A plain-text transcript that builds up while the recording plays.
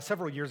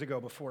Several years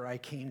ago, before I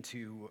came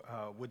to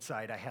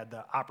Woodside, I had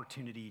the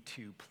opportunity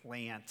to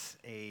plant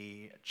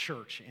a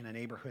church in a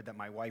neighborhood that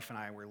my wife and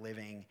I were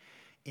living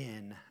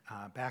in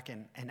back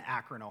in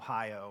Akron,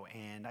 Ohio.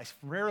 And I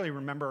rarely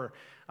remember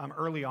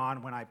early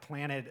on when I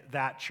planted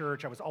that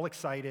church, I was all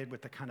excited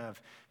with the kind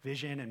of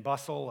vision and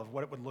bustle of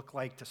what it would look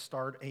like to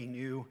start a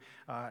new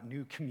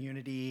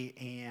community.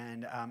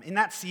 And in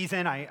that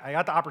season, I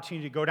got the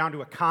opportunity to go down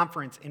to a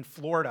conference in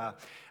Florida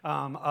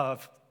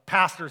of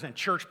pastors and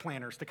church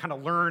planners to kind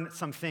of learn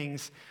some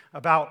things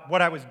about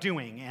what I was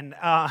doing. And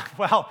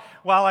while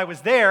I was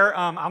there,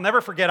 I'll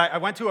never forget, I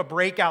went to a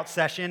breakout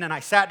session and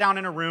I sat down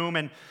in a room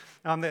and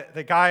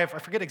the guy, I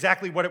forget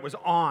exactly what it was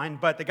on,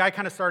 but the guy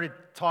kind of started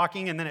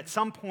talking, and then at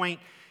some point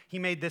he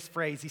made this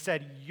phrase. He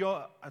said,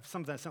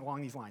 something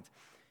along these lines,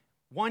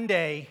 "One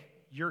day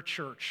your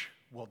church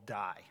will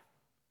die."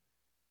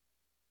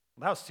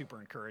 Well, that was super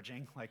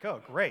encouraging. Like,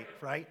 oh, great,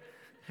 right?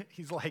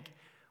 He's like,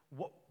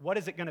 what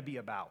is it going to be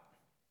about?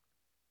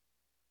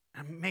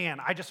 And man,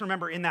 I just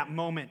remember in that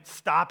moment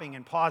stopping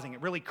and pausing.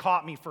 It really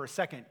caught me for a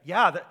second.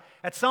 Yeah,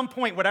 at some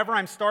point, whatever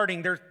I'm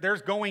starting,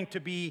 there's going to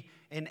be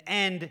an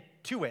end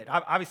to it.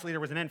 Obviously, there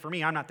was an end for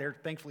me. I'm not there.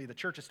 Thankfully, the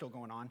church is still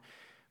going on.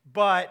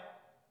 But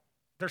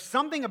there's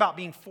something about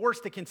being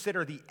forced to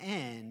consider the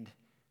end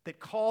that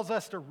calls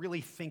us to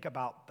really think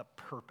about the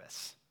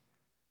purpose.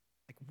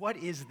 Like, what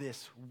is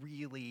this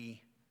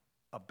really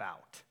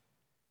about?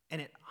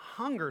 And it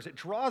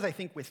draws, I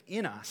think,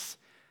 within us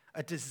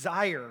a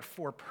desire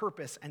for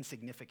purpose and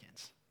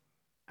significance.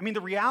 I mean,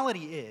 the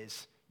reality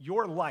is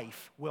your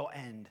life will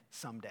end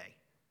someday.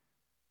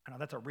 I know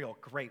that's a real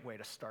great way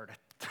to start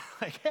it.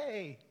 Like,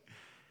 hey,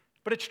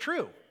 but it's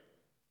true.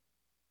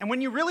 And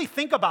when you really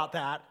think about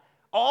that,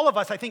 all of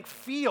us, I think,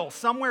 feel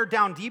somewhere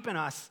down deep in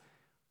us,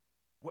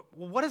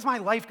 what is my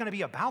life going to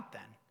be about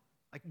then?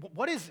 Like,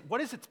 what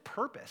is its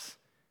purpose?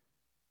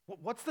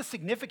 What's the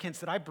significance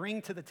that I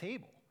bring to the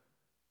table?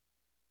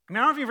 I mean,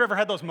 I don't know if you've ever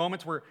had those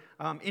moments where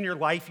in your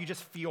life you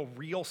just feel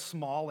real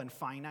small and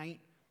finite.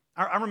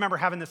 I remember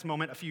having this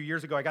moment a few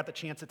years ago. I got the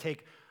chance to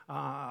take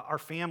our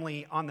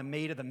family on the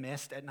Maid of the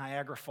Mist at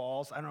Niagara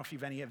Falls. I don't know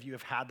if any of you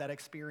have had that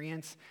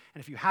experience.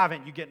 And if you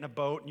haven't, you get in a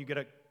boat and you get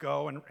to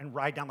go and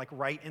ride down like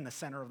right in the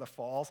center of the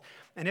falls.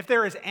 And if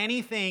there is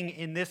anything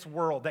in this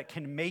world that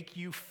can make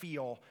you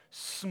feel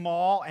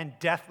small and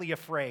deathly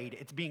afraid,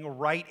 it's being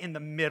right in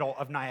the middle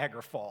of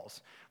Niagara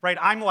Falls, right?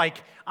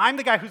 I'm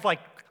the guy who's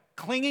like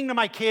clinging to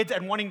my kids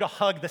and wanting to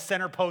hug the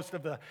center post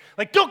of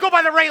don't go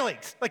by the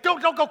railings. Like,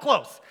 don't go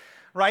close,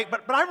 right?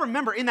 But I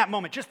remember in that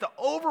moment, just the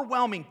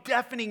overwhelming,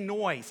 deafening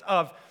noise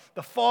of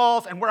the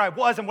falls and where I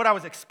was and what I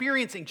was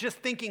experiencing, just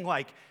thinking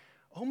like,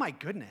 oh my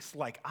goodness,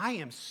 like I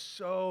am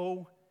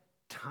so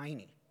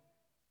tiny.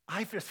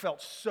 I just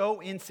felt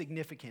so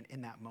insignificant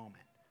in that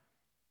moment.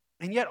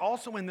 And yet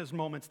also in those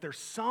moments, there's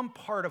some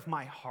part of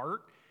my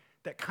heart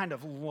that kind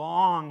of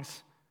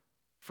longs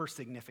for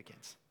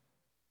significance.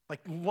 Like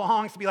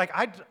longs to be like,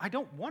 I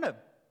don't want to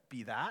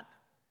be that.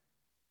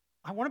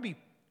 I want to be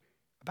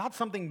about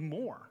something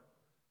more.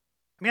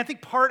 I mean, I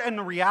think part and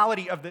the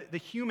reality of the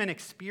human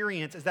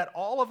experience is that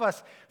all of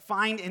us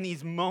find in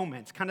these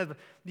moments, kind of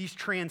these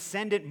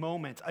transcendent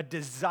moments, a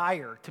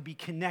desire to be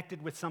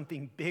connected with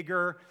something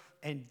bigger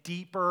and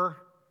deeper,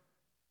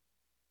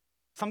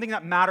 something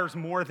that matters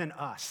more than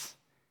us.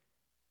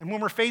 And when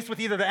we're faced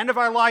with either the end of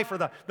our life or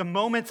the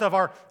moments of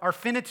our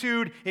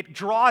finitude, it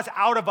draws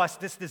out of us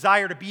this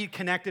desire to be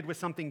connected with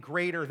something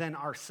greater than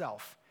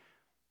ourselves.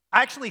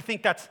 I actually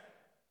think that's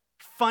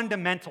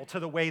fundamental to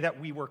the way that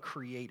we were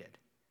created.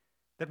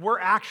 That we're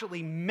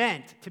actually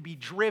meant to be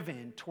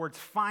driven towards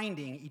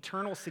finding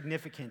eternal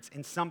significance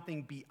in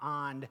something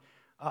beyond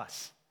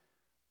us.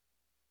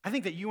 I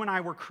think that you and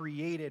I were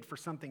created for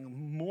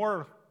something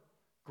more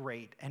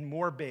great and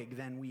more big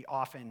than we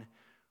often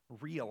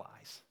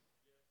realize.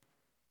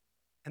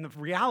 And the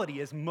reality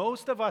is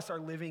most of us are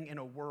living in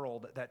a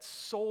world that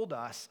sold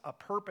us a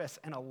purpose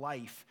and a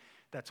life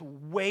that's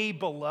way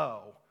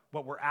below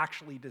what we're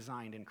actually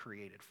designed and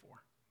created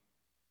for.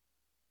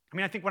 I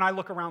mean, I think when I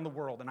look around the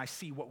world and I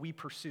see what we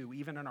pursue,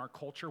 even in our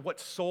culture,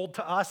 what's sold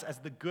to us as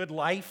the good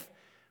life,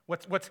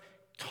 what's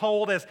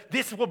told as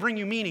this will bring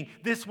you meaning,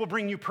 this will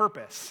bring you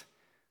purpose,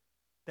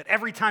 that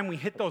every time we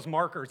hit those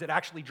markers, it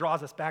actually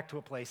draws us back to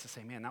a place to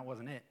say, man, that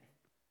wasn't it.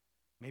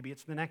 Maybe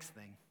it's the next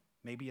thing.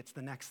 Maybe it's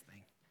the next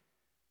thing.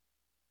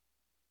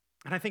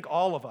 And I think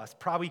all of us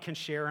probably can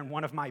share in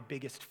one of my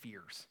biggest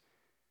fears,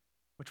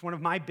 which one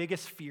of my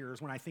biggest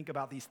fears when I think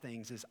about these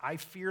things is I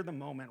fear the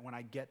moment when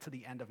I get to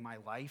the end of my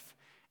life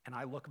and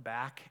I look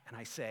back and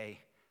I say,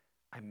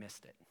 I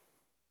missed it.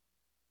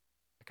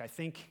 Like I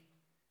think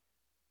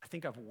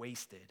I've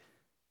wasted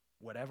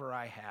whatever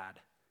I had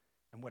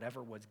and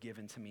whatever was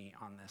given to me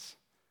on this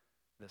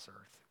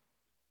earth.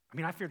 I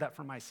mean, I fear that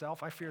for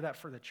myself. I fear that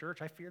for the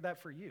church. I fear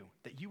that for you,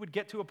 that you would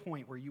get to a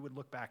point where you would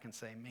look back and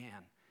say,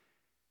 man,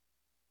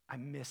 I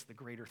missed the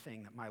greater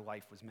thing that my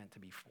life was meant to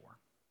be for.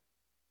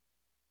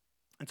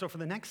 And so for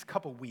the next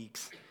couple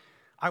weeks,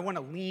 I want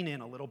to lean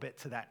in a little bit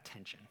to that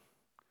tension.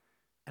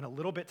 and a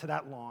little bit to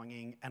that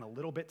longing and a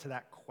little bit to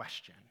that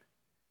question.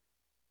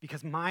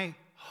 Because my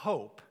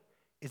hope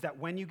is that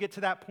when you get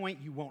to that point,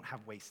 you won't have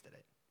wasted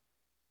it.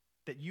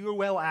 That you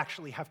will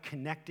actually have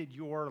connected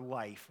your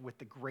life with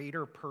the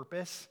greater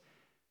purpose,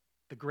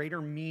 the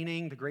greater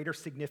meaning, the greater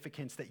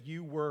significance that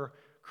you were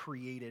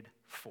created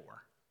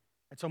for.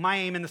 And so my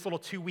aim in this little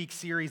 2-week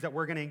series that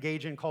we're going to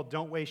engage in called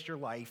Don't Waste Your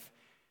Life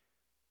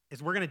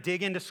is we're going to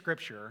dig into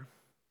Scripture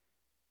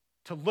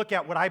to look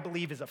at what I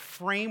believe is a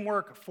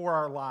framework for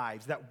our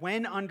lives that,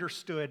 when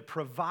understood,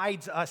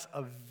 provides us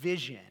a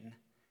vision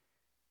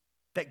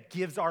that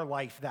gives our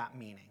life that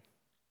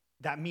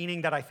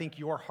meaning that I think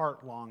your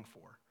heart longed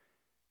for,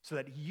 so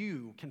that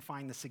you can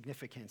find the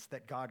significance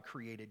that God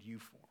created you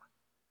for.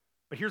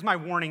 But here's my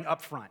warning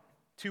up front.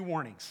 2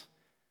 warnings.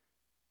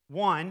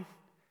 1,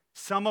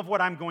 some of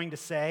what I'm going to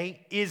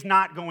say is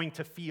not going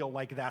to feel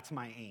like that's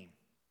my aim.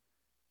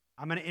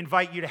 I'm going to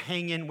invite you to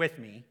hang in with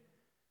me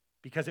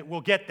because it will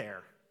get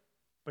there,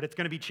 but it's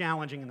going to be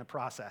challenging in the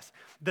process.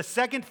 The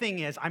second thing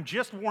is, I'm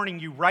just warning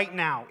you right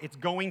now, it's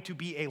going to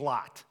be a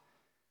lot.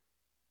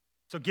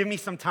 So give me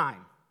some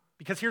time.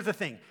 Because here's the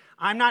thing,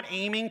 I'm not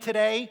aiming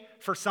today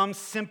for some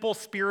simple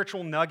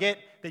spiritual nugget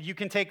that you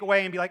can take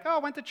away and be like, oh,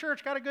 went to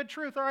church, got a good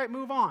truth, all right,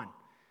 move on.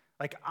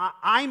 Like,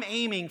 I'm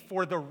aiming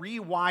for the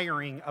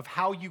rewiring of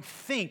how you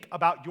think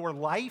about your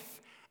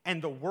life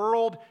and the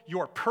world,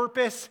 your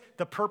purpose,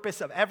 the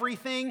purpose of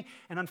everything.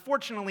 And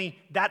unfortunately,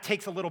 that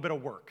takes a little bit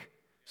of work.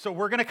 So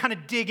we're going to kind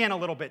of dig in a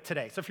little bit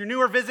today. So if you're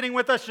new or visiting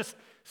with us, just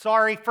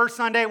sorry, first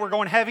Sunday, we're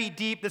going heavy,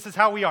 deep. This is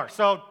how we are.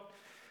 So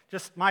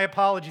just my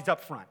apologies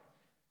up front.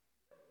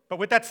 But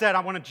with that said,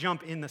 I want to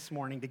jump in this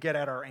morning to get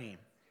at our aim.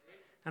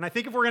 And I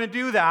think if we're going to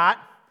do that,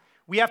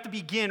 we have to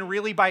begin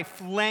really by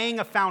laying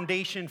a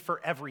foundation for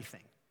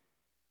everything.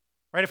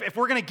 Right? If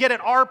we're going to get at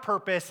our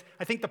purpose,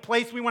 I think the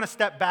place we want to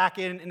step back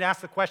in and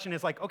ask the question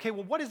is like, okay,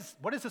 well, what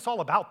is this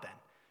all about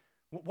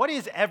then? What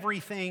is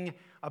everything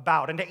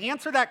about? And to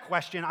answer that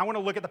question, I want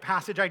to look at the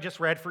passage I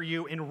just read for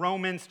you in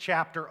Romans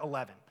chapter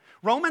 11.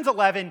 Romans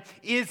 11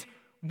 is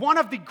one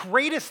of the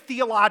greatest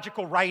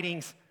theological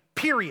writings,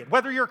 period.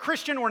 Whether you're a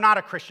Christian or not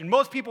a Christian,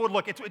 most people would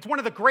look. It's one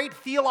of the great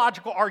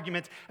theological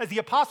arguments as the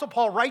Apostle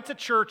Paul writes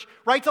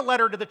a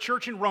letter to the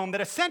church in Rome that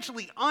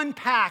essentially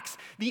unpacks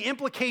the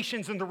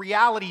implications and the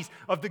realities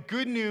of the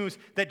good news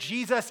that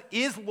Jesus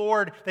is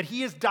Lord, that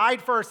he has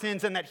died for our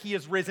sins, and that he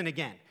has risen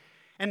again.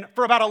 And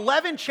for about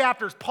 11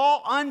 chapters,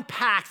 Paul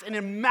unpacks in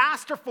a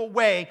masterful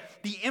way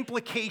the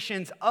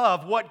implications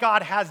of what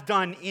God has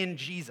done in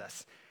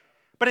Jesus.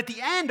 But at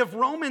the end of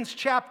Romans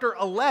chapter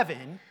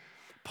 11,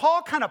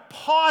 Paul kind of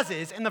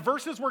pauses, and the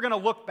verses we're going to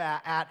look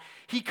back at,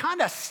 he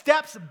kind of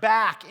steps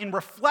back in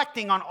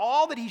reflecting on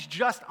all that he's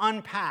just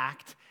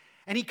unpacked,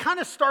 and he kind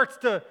of starts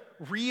to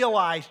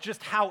realize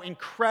just how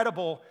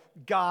incredible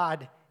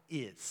God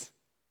is.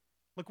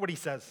 Look what he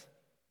says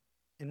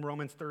in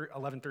Romans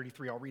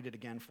 11:33. I'll read it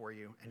again for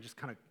you, and just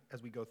kind of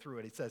as we go through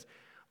it, it says,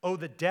 "Oh,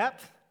 the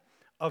depth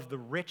of the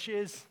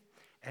riches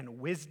and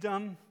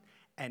wisdom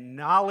and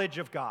knowledge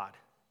of God.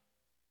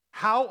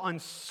 How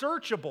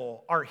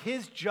unsearchable are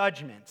his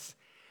judgments,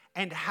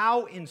 and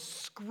how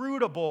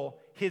inscrutable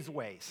his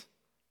ways."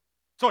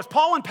 So as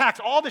Paul unpacks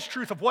all this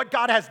truth of what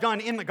God has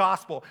done in the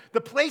gospel, the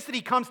place that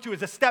he comes to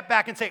is a step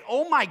back and say,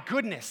 oh my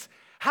goodness,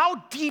 how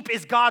deep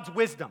is God's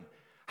wisdom?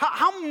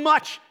 How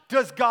much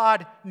does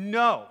God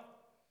know?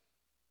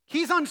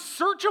 He's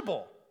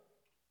unsearchable,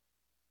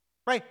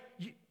 right?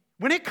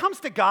 When it comes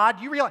to God,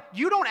 you realize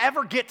you don't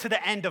ever get to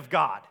the end of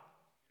God.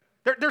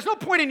 There's no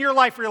point in your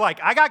life where you're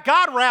like, I got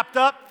God wrapped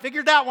up,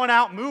 figured that one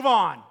out, move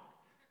on.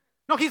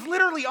 No, he's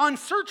literally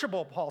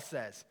unsearchable, Paul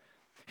says.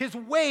 His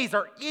ways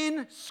are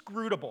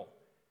inscrutable,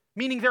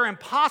 meaning they're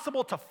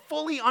impossible to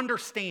fully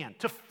understand,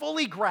 to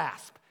fully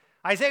grasp.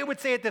 Isaiah would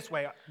say it this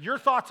way, your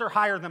thoughts are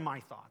higher than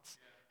my thoughts,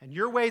 and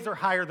your ways are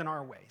higher than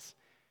our ways.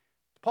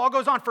 Paul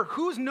goes on, for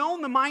who's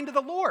known the mind of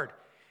the Lord,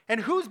 and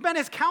who's been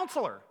his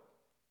counselor?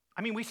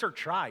 I mean, we sure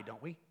try,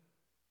 don't we?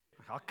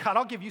 God,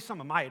 I'll give you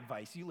some of my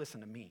advice, you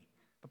listen to me.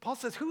 But Paul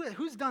says,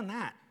 who's done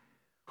that?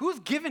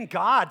 Who's given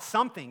God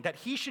something that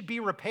he should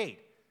be repaid?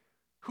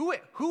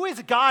 Who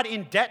is God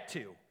in debt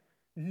to?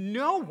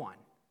 No one.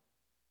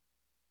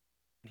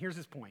 And here's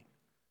his point.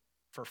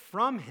 For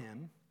from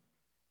him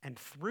and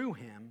through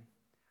him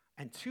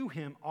and to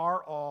him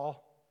are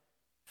all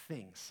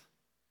things.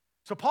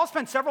 So Paul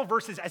spends several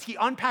verses as he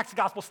unpacks the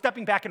gospel,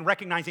 stepping back and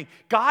recognizing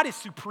God is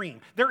supreme.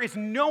 There is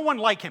no one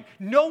like him.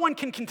 No one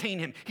can contain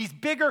him. He's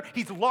bigger,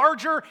 he's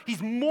larger,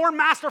 he's more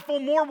masterful,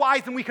 more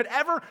wise than we could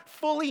ever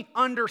fully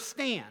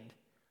understand.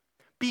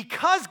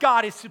 Because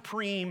God is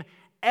supreme,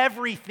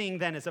 everything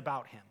then is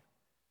about him.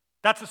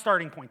 That's the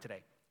starting point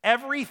today.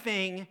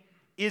 Everything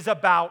is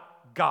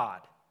about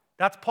God.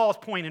 That's Paul's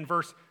point in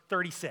verse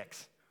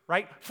 36,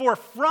 right? For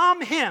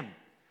from him.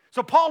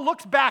 So Paul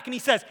looks back and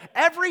he says,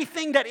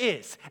 everything that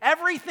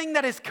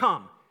has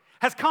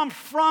come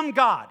from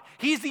God.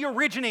 He's the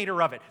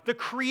originator of it, the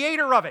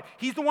creator of it.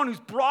 He's the one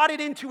who's brought it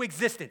into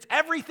existence.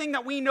 Everything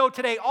that we know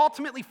today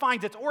ultimately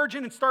finds its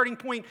origin and starting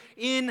point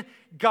in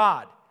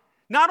God.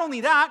 Not only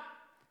that,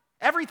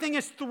 Everything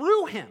is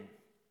through him,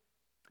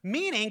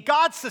 meaning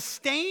God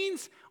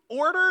sustains,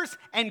 orders,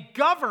 and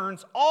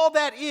governs all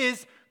that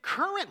is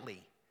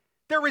currently.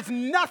 There is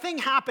nothing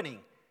happening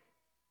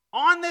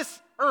on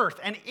this earth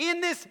and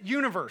in this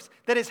universe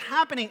that is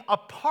happening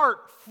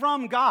apart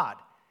from God.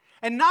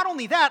 And not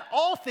only that,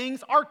 all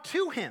things are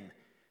to him,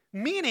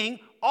 meaning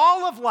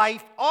all of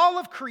life, all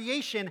of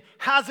creation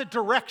has a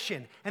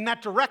direction, and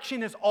that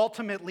direction is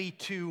ultimately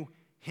to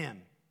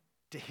him,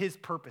 to his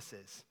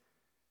purposes.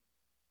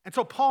 And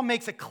so Paul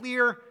makes a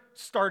clear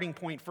starting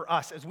point for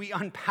us as we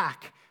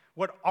unpack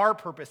what our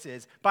purpose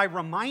is by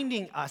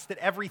reminding us that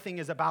everything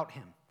is about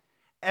him.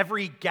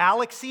 Every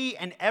galaxy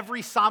and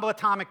every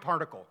subatomic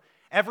particle,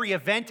 every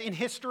event in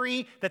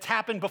history that's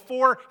happened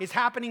before is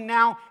happening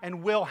now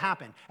and will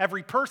happen.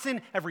 Every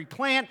person, every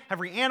plant,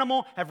 every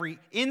animal, every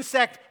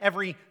insect,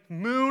 every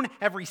moon,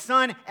 every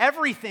sun,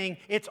 everything,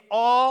 it's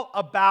all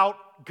about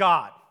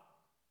God.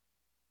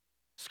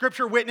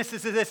 Scripture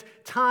witnesses to this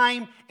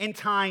time and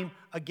time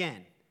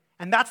again.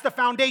 And that's the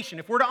foundation.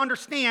 If we're to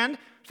understand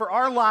for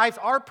our lives,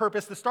 our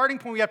purpose, the starting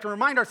point we have to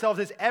remind ourselves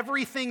is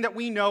everything that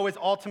we know is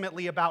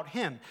ultimately about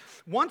him.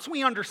 Once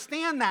we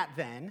understand that,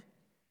 then,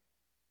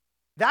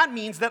 that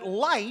means that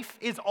life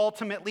is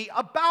ultimately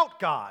about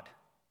God.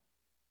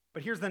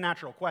 But here's the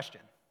natural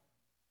question.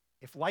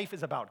 If life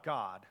is about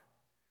God,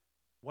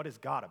 what is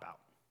God about?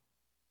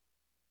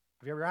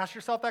 Have you ever asked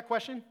yourself that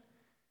question?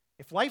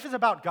 If life is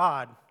about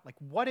God, like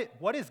what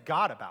is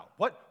God about?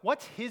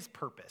 What's his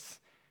purpose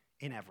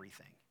in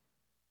everything?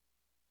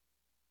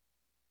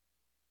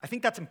 I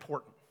think that's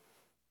important.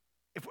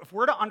 If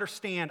we're to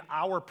understand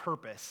our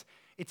purpose,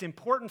 it's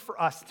important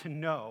for us to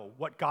know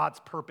what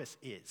God's purpose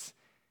is,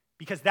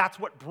 because that's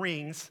what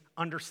brings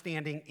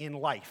understanding in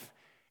life.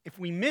 If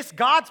we miss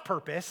God's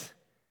purpose,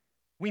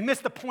 we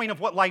miss the point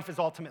of what life is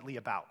ultimately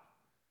about.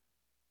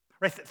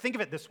 Right? Think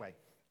of it this way.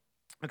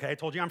 Okay, I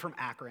told you I'm from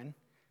Akron,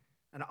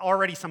 and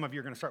already some of you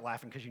are going to start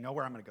laughing because you know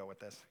where I'm going to go with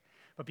this.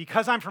 But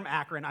because I'm from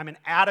Akron, I'm an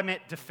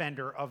adamant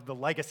defender of the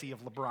legacy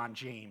of LeBron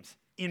James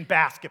in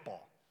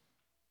basketball.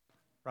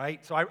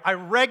 Right? So I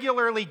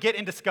regularly get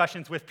in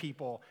discussions with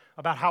people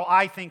about how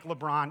I think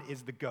LeBron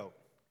is the GOAT.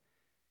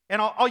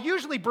 And I'll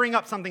usually bring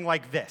up something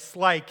like this.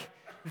 Like,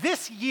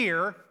 this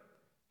year,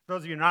 for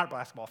those of you who are not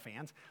basketball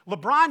fans,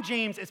 LeBron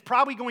James is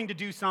probably going to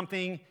do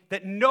something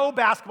that no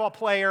basketball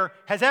player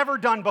has ever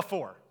done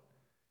before.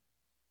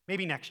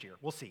 Maybe next year.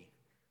 We'll see.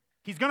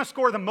 He's going to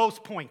score the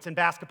most points in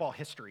basketball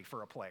history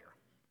for a player.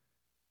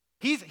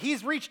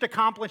 He's reached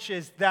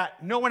accomplishments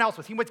that no one else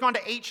has. He's gone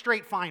to 8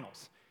 straight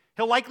finals.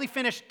 He'll likely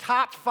finish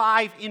top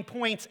 5 in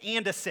points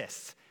and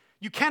assists.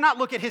 You cannot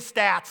look at his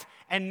stats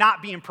and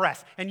not be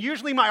impressed. And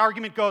usually my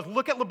argument goes,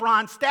 look at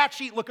LeBron's stat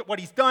sheet, look at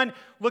what he's done,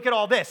 look at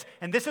all this.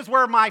 And this is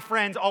where my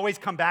friends always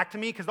come back to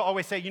me because they'll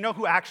always say, you know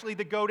who actually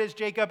the GOAT is,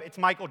 Jacob? It's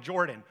Michael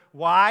Jordan.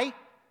 Why?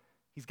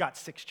 He's got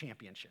 6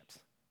 championships.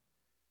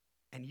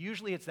 And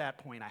usually it's that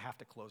point I have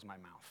to close my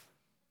mouth.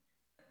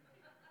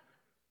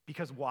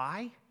 Because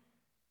why?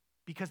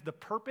 Because the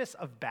purpose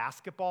of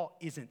basketball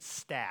isn't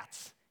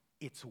stats,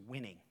 it's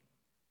winning.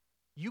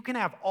 You can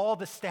have all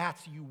the stats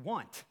you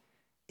want.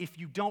 If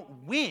you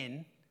don't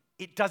win,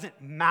 it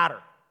doesn't matter.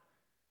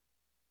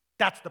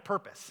 That's the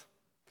purpose.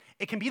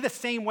 It can be the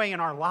same way in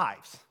our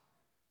lives.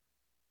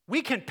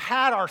 We can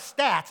pad our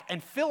stats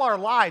and fill our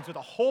lives with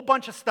a whole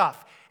bunch of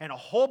stuff and a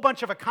whole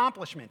bunch of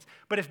accomplishments.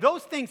 But if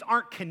those things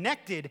aren't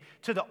connected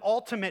to the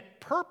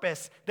ultimate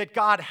purpose that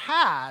God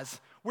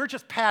has, we're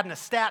just padding a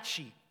stat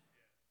sheet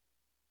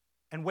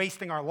and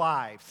wasting our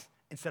lives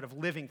instead of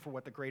living for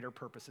what the greater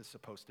purpose is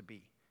supposed to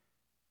be.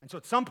 And so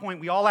at some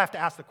point, we all have to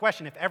ask the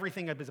question, if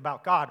everything is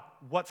about God,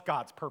 what's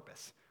God's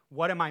purpose?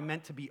 What am I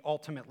meant to be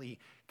ultimately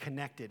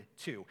connected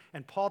to?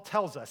 And Paul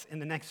tells us in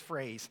the next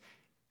phrase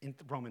in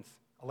Romans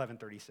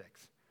 11:36.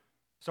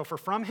 So for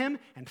from him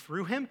and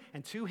through him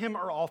and to him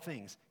are all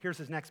things. Here's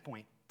his next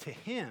point. To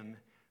him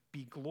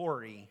be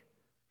glory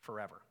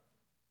forever.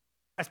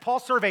 As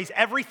Paul surveys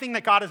everything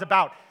that God is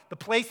about, the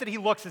place that he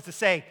looks is to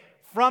say,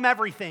 from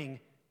everything,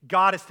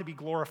 God is to be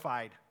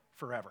glorified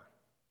forever.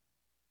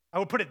 I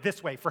would put it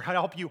this way to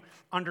help you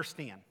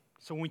understand.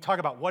 So when we talk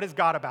about what is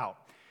God about,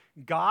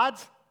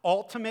 God's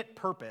ultimate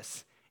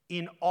purpose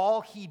in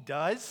all he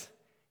does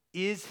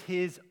is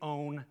his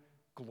own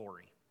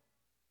glory.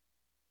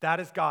 That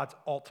is God's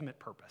ultimate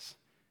purpose.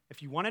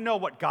 If you want to know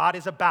what God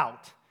is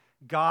about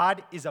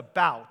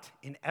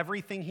in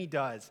everything he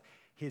does,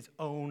 his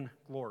own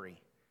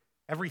glory.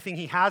 Everything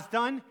he has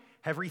done,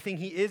 everything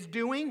he is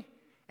doing,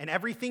 and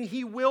everything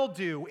he will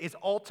do is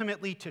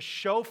ultimately to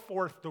show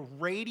forth the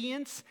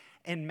radiance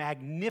and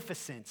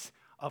magnificence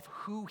of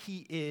who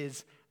he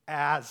is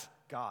as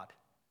God.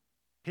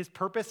 His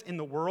purpose in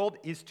the world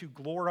is to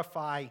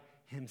glorify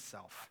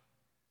himself.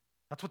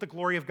 That's what the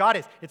glory of God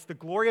is. It's the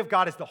glory of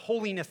God is the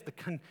holiness, the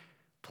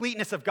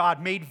completeness of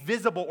God made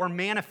visible or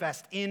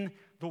manifest in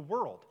the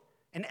world.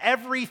 And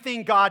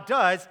everything God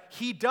does,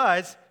 he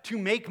does to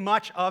make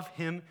much of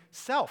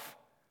himself,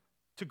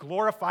 to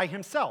glorify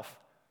himself.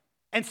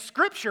 And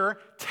Scripture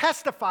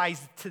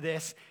testifies to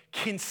this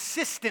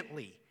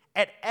consistently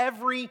at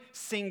every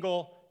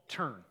single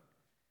turn.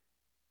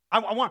 I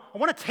want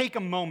to take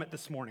a moment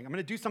this morning. I'm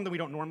going to do something we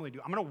don't normally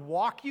do. I'm going to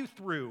walk you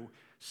through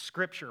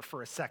Scripture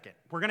for a second.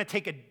 We're going to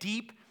take a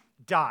deep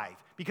dive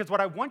because what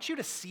I want you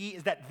to see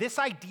is that this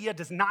idea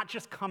does not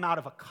just come out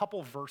of a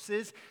couple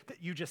verses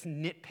that you just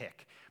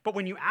nitpick. But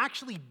when you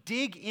actually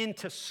dig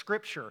into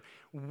Scripture,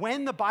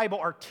 when the Bible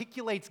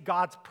articulates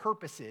God's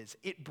purposes,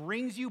 it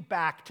brings you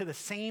back to the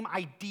same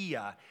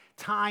idea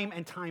time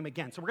and time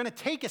again. So we're going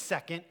to take a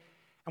second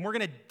and we're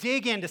going to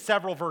dig into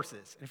several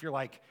verses. And if you're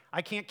like,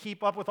 I can't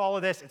keep up with all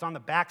of this, it's on the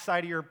back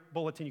side of your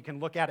bulletin. You can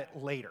look at it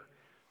later.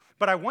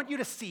 But I want you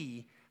to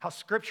see how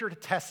Scripture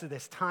attests to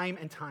this time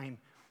and time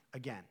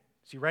again.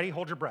 So you ready?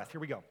 Hold your breath. Here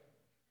we go.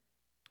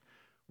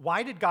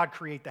 Why did God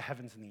create the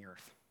heavens and the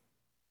earth?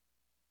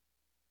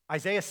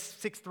 Isaiah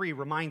 6:3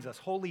 reminds us,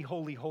 holy,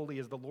 holy, holy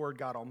is the Lord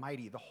God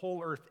Almighty. The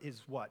whole earth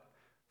is what?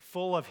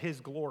 Full of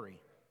his glory.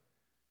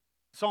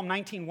 Psalm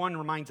 19:1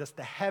 reminds us,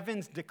 the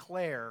heavens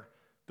declare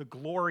the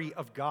glory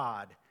of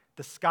God.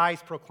 The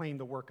skies proclaim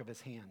the work of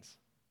his hands.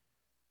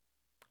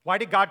 Why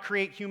did God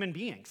create human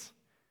beings?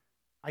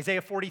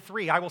 Isaiah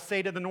 43, I will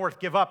say to the north,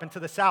 give up, and to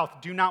the south,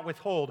 do not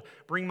withhold.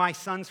 Bring my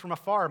sons from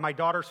afar, my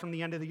daughters from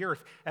the end of the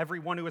earth,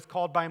 everyone who is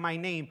called by my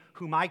name,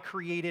 whom I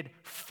created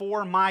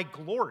for my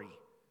glory,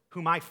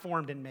 whom I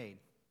formed and made.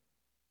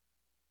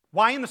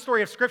 Why in the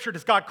story of Scripture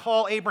does God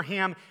call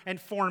Abraham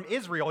and form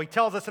Israel? He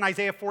tells us in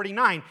Isaiah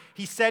 49,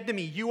 he said to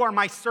me, you are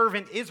my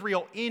servant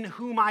Israel, in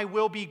whom I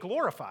will be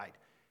glorified.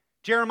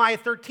 Jeremiah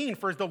 13,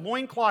 for as the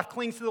loincloth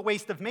clings to the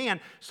waist of man,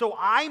 so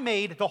I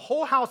made the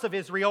whole house of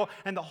Israel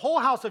and the whole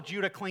house of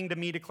Judah cling to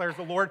me, declares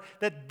the Lord,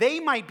 that they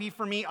might be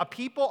for me a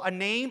people, a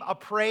name, a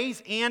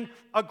praise, and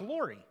a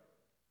glory.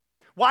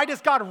 Why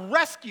does God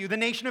rescue the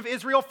nation of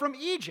Israel from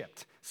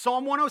Egypt?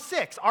 Psalm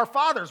 106, our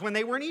fathers, when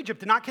they were in Egypt,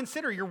 did not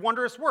consider your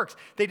wondrous works.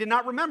 They did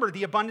not remember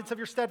the abundance of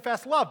your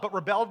steadfast love, but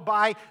rebelled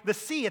by the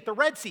sea at the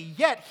Red Sea.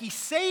 Yet he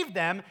saved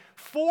them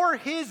for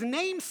his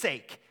name's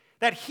sake,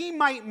 that he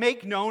might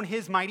make known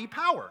his mighty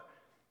power.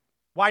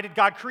 Why did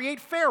God create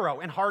Pharaoh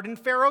and harden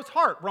Pharaoh's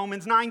heart?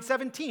 Romans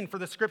 9:17, for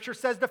the Scripture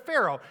says to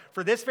Pharaoh,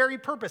 for this very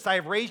purpose I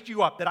have raised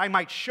you up, that I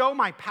might show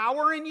my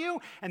power in you,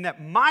 and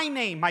that my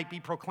name might be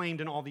proclaimed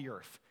in all the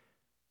earth.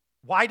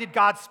 Why did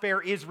God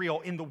spare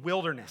Israel in the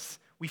wilderness?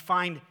 We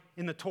find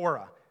in the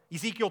Torah.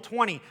 Ezekiel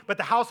 20, but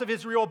the house of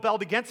Israel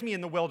rebelled against me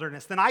in the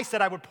wilderness. Then I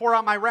said I would pour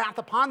out my wrath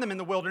upon them in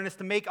the wilderness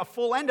to make a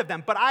full end of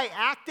them. But I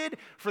acted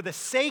for the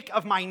sake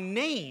of my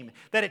name,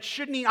 that it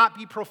should not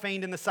be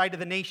profaned in the sight of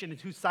the nation in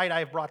whose sight I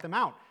have brought them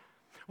out.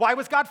 Why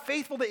was God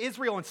faithful to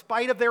Israel in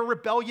spite of their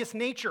rebellious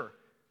nature?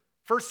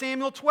 1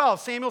 Samuel 12,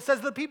 Samuel says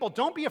to the people,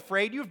 don't be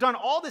afraid, you have done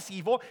all this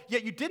evil,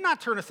 yet you did not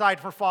turn aside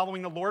from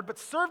following the Lord, but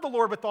serve the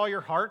Lord with all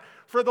your heart,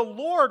 for the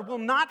Lord will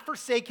not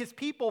forsake his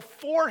people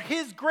for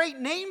his great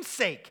name's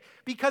sake,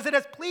 because it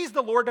has pleased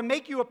the Lord to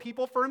make you a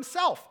people for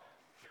himself.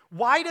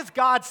 Why does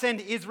God send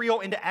Israel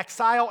into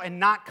exile and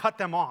not cut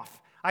them off?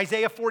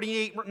 Isaiah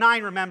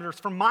 48:9 remembers,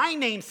 for my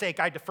name's sake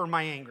I defer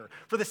my anger.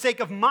 For the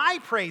sake of my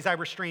praise I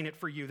restrain it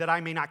for you, that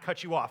I may not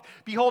cut you off.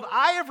 Behold,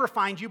 I have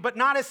refined you, but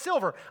not as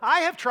silver.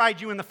 I have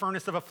tried you in the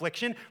furnace of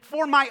affliction.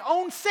 For my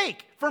own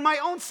sake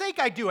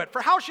I do it.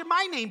 For how should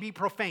my name be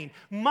profaned?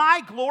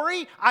 My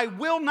glory I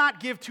will not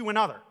give to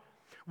another.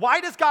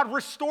 Why does God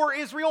restore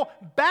Israel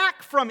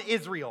back from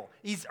exile?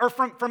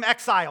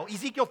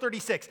 Ezekiel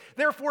 36.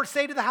 Therefore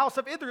say to the house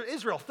of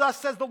Israel, thus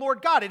says the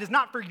Lord God, it is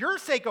not for your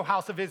sake, O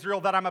house of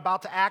Israel, that I'm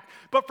about to act,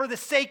 but for the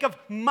sake of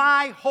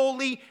my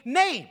holy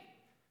name.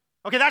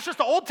 Okay, that's just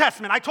the Old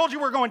Testament. I told you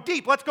we're going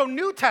deep. Let's go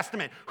New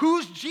Testament.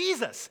 Who's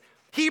Jesus?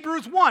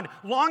 Hebrews 1,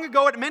 long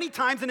ago at many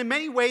times and in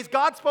many ways,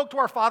 God spoke to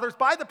our fathers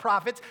by the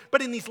prophets,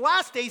 but in these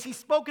last days he's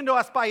spoken to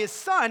us by his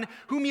Son,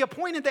 whom he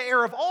appointed the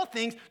heir of all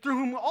things, through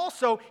whom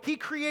also he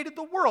created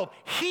the world.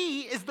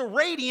 He is the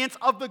radiance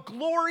of the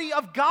glory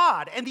of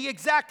God and the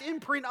exact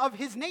imprint of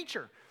his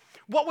nature.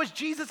 What was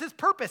Jesus'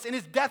 purpose in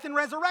his death and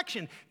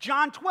resurrection?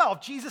 John 12,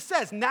 Jesus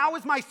says, now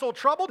is my soul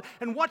troubled,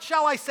 and what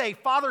shall I say?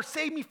 Father,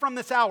 save me from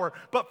this hour.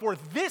 But for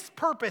this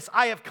purpose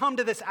I have come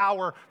to this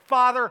hour.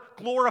 Father,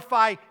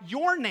 glorify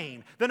your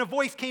name. Then a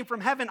voice came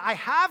from heaven, I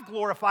have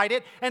glorified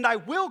it, and I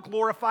will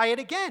glorify it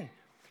again.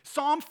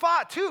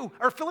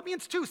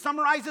 Philippians 2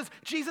 summarizes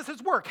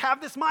Jesus' work. Have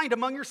this mind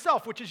among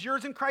yourself, which is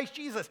yours in Christ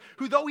Jesus,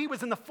 who though he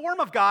was in the form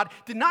of God,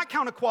 did not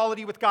count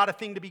equality with God a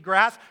thing to be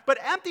grasped, but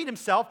emptied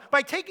himself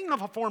by taking the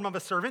form of a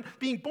servant,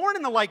 being born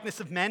in the likeness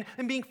of men,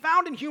 and being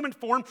found in human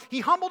form, he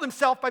humbled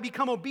himself by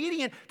becoming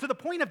obedient to the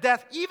point of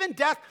death, even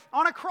death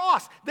on a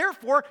cross.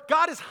 Therefore,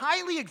 God has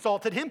highly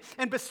exalted him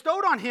and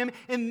bestowed on him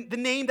in the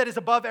name that is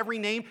above every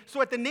name.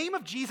 So at the name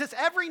of Jesus,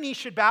 every knee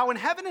should bow in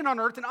heaven and on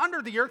earth and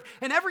under the earth,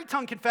 and every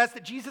tongue confess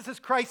that Jesus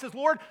is Christ is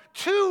Lord,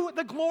 to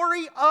the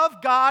glory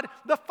of God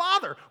the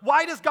Father.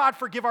 Why does God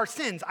forgive our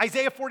sins?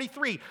 Isaiah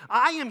 43,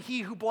 I am he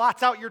who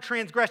blots out your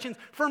transgressions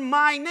for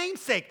my name's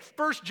sake.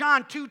 1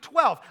 John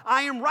 2:12,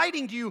 I am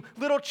writing to you,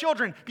 little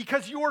children,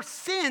 because your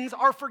sins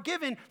are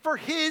forgiven for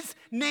his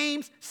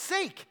name's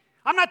sake.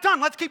 I'm not done.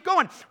 Let's keep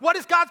going. What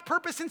is God's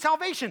purpose in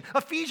salvation?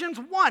 Ephesians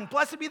 1,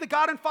 blessed be the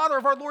God and Father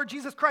of our Lord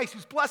Jesus Christ,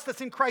 who's blessed us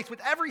in Christ with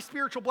every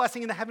spiritual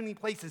blessing in the heavenly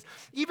places,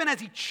 even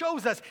as he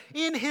chose us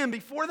in him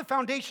before the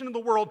foundation of the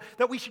world,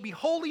 that we should be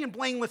holy and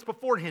blameless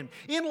before him.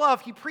 In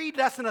love, he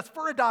predestined us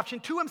for adoption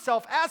to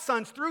himself as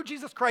sons through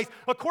Jesus Christ,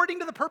 according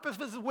to the purpose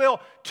of his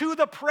will, to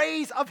the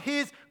praise of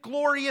his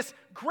glorious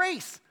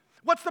grace.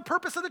 What's the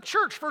purpose of the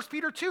church? 1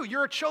 Peter 2,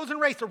 you're a chosen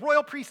race, a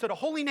royal priesthood, a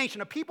holy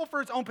nation, a people for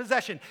his own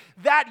possession,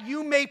 that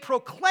you may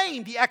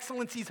proclaim the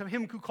excellencies of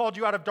him who called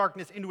you out of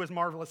darkness into his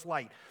marvelous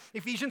light.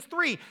 Ephesians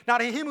 3, now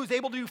to him who's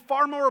able to do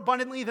far more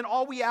abundantly than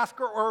all we ask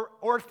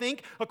or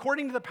think,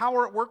 according to the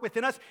power at work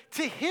within us,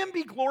 to him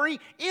be glory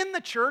in the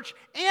church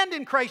and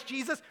in Christ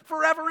Jesus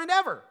forever and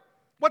ever.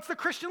 What's the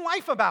Christian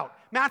life about?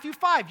 Matthew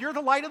 5, you're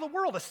the light of the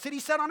world. A city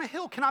set on a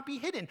hill cannot be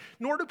hidden,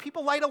 nor do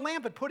people light a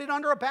lamp and put it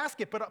under a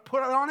basket, but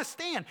put it on a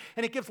stand,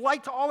 and it gives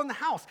light to all in the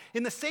house.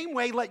 In the same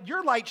way, let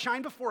your light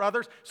shine before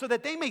others, so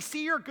that they may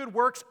see your good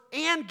works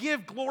and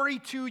give glory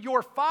to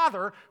your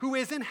Father who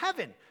is in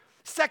heaven.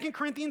 2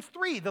 Corinthians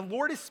 3, the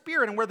Lord is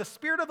spirit, and where the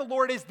Spirit of the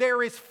Lord is,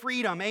 there is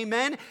freedom.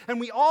 Amen? And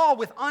we all,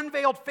 with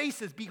unveiled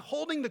faces,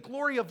 beholding the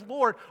glory of the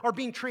Lord, are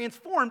being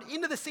transformed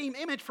into the same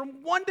image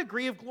from one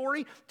degree of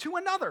glory to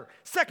another.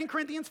 2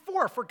 Corinthians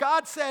 4, for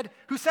God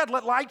who said,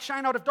 let light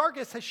shine out of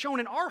darkness, has shown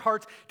in our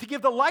hearts to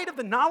give the light of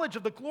the knowledge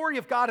of the glory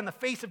of God in the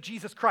face of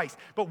Jesus Christ.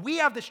 But we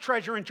have this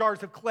treasure in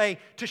jars of clay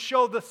to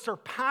show the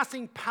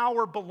surpassing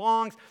power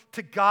belongs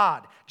to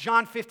God.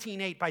 John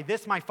 15:8, by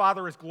this my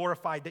Father is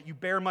glorified, that you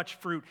bear much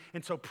fruit,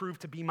 and so prove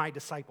to be my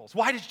disciples.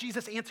 Why does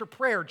Jesus answer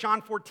prayer?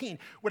 John 14,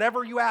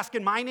 whatever you ask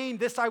in my name,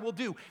 this I will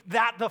do,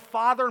 that the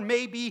Father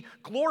may be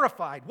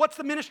glorified. What's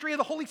the ministry of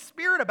the Holy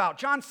Spirit about?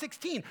 John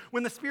 16,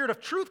 when the Spirit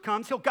of truth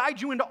comes, he'll guide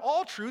you into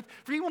all truth,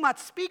 for he will not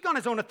speak on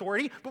his own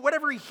authority, but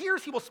whatever he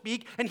hears, he will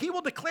speak, and he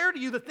will declare to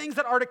you the things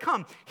that are to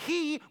come.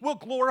 He will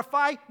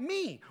glorify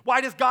me.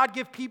 Why does God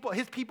give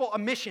his people a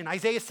mission?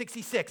 Isaiah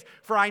 66,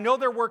 for I know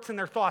their works and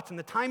their thoughts, and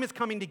the time is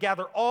coming to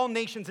gather all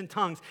nations and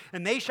tongues,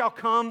 and they shall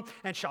come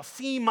and shall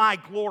see my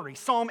glory.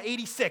 Psalm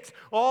 86,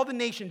 all the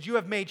nations you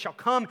have made shall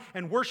come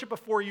and worship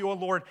before you, O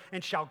Lord,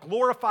 and shall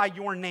glorify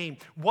your name.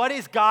 What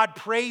is God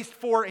praised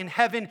for in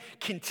heaven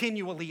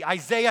continually?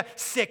 Isaiah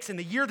 6, in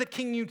the year that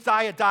King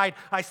Uzziah died,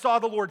 I saw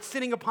the Lord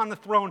sitting upon the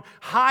throne,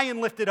 high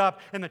and lifted up,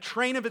 and the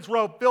train of his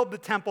robe filled the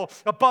temple.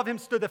 Above him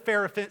stood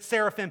the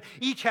seraphim.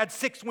 Each had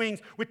 6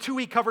 wings. With 2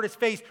 he covered his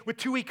face, with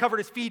 2 he covered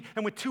his feet,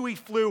 and with 2 he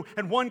flew.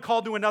 And one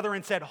called to another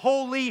and said,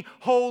 holy,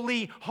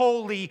 holy,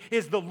 holy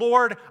is the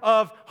Lord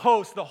of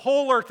hosts. The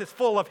whole earth is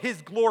full of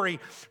his glory.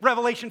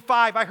 Revelation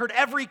 5, I heard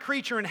every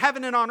creature in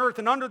heaven and on earth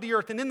and under the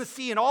earth and in the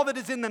sea and all that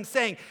is in them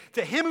saying,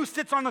 to him who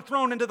sits on the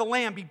throne and to the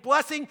Lamb be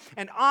blessing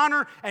and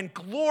honor and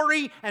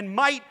glory and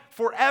might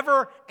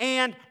forever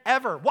and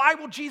ever. Why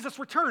will Jesus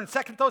return?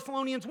 2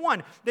 Thessalonians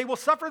 1, they will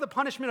suffer the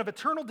punishment of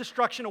eternal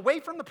destruction away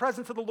from the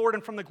presence of the Lord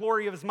and from the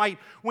glory of his might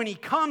when he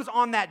comes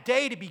on that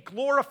day to be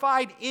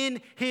glorified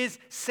in his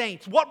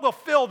saints. What will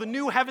fill the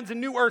new heavens and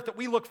new earth that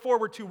we look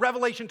forward to?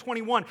 Revelation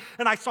 21,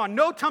 and I saw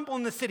no temple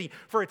in the city,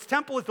 for its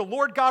temple is the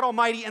Lord God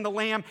Almighty and the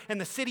Lamb, and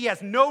the city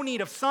has no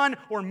need of sun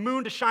or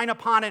moon to shine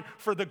upon it,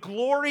 for the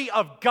glory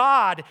of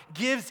God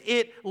gives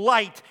it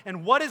light.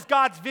 And what is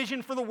God's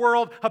vision for the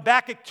world?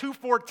 Habakkuk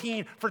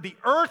 2:14, for the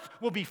earth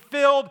will be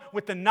filled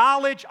with the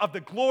knowledge of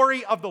the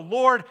glory of the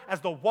Lord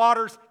as the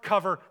waters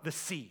cover the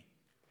sea.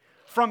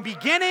 From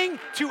beginning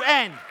to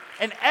end,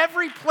 and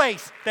every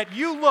place that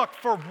you look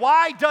for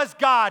why does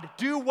God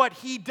do what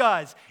he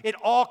does, it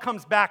all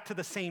comes back to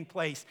the same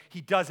place.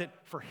 He does it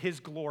for his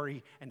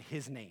glory and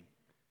his name.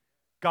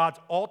 God's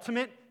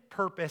ultimate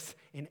purpose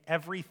in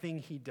everything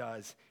he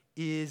does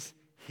is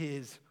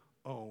his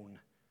own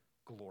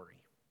glory.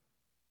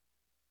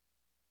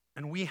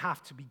 And we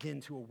have to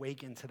begin to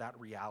awaken to that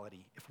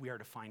reality if we are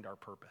to find our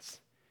purpose.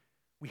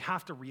 We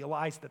have to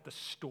realize that the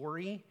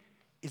story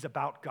is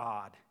about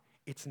God.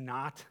 It's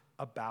not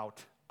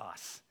about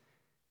us.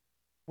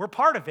 We're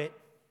part of it,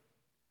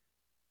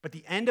 but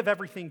the end of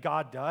everything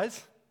God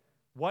does,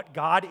 what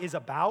God is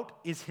about,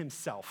 is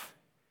himself.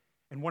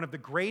 And one of the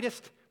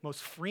greatest,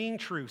 most freeing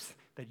truths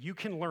that you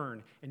can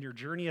learn in your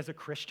journey as a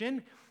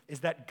Christian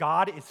is that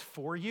God is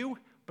for you,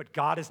 but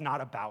God is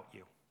not about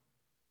you.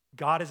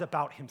 God is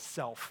about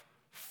himself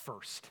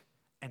first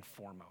and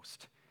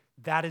foremost.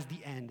 That is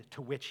the end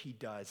to which he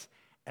does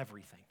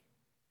everything.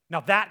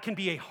 Now, that can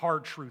be a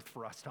hard truth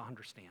for us to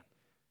understand.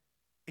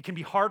 It can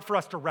be hard for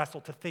us to wrestle,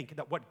 to think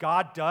that what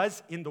God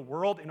does in the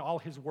world, in all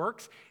his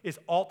works, is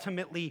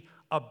ultimately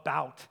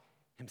about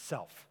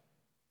himself.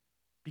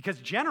 Because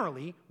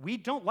generally, we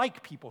don't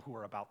like people who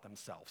are about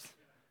themselves,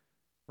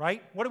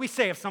 right? What do we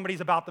say if somebody's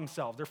about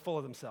themselves? They're full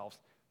of themselves.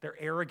 They're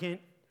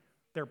arrogant,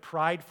 they're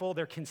prideful,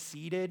 they're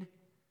conceited,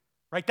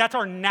 right? That's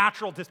our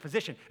natural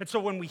disposition. And so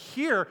when we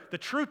hear the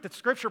truth that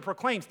Scripture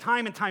proclaims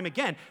time and time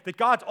again, that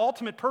God's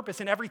ultimate purpose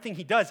in everything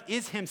he does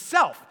is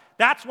himself,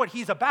 that's what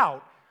he's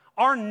about,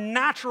 our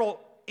natural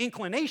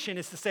inclination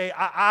is to say,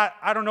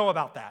 I don't know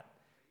about that.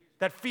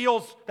 That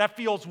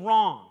feels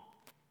wrong.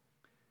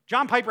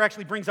 John Piper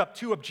actually brings up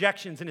two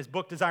objections in his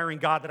book, Desiring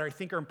God, that I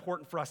think are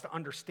important for us to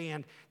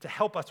understand to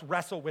help us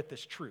wrestle with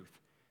this truth.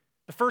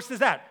 The first is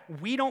that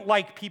we don't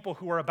like people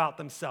who are about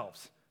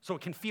themselves, so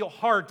it can feel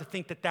hard to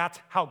think that that's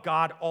how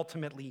God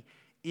ultimately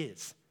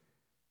is.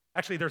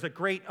 Actually, there's a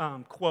great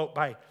quote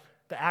by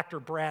the actor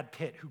Brad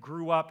Pitt, who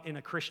grew up in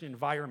a Christian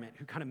environment,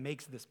 who kind of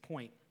makes this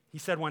point. He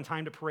said one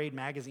time to Parade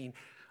magazine,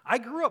 "I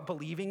grew up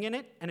believing in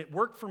it, and it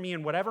worked for me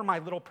in whatever my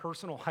little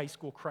personal high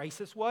school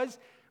crisis was,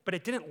 but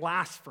it didn't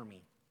last for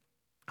me.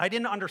 I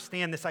didn't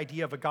understand this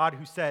idea of a God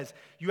who says,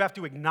 you have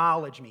to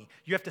acknowledge me,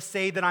 you have to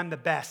say that I'm the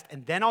best,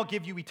 and then I'll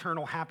give you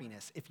eternal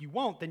happiness. If you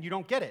won't, then you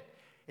don't get it.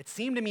 It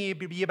seemed to me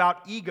to be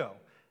about ego,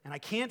 and I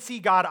can't see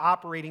God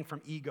operating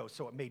from ego,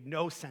 so it made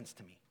no sense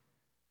to me."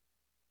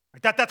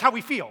 That's how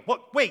we feel.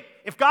 Well, wait,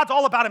 if God's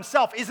all about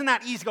himself, isn't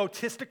that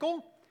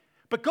egotistical?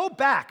 But go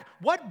back.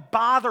 What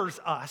bothers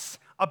us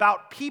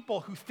about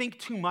people who think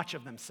too much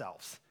of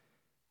themselves?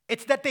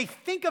 It's that they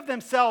think of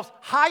themselves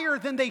higher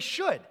than they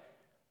should.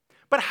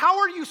 But how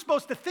are you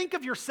supposed to think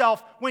of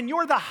yourself when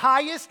you're the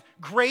highest,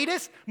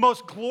 greatest,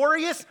 most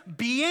glorious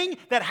being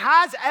that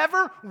has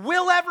ever,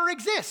 will ever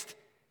exist?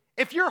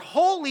 If you're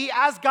holy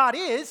as God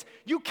is,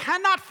 you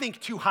cannot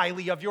think too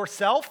highly of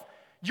yourself.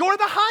 You're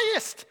the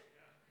highest.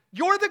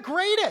 You're the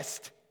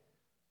greatest.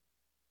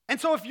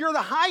 And so if you're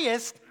the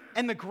highest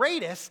and the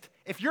greatest,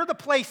 if you're the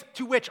place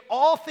to which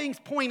all things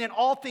point and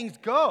all things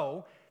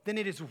go, then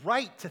it is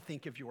right to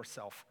think of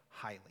yourself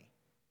highly.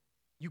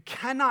 You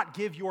cannot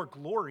give your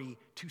glory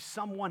to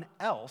someone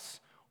else,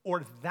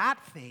 or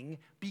that thing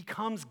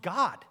becomes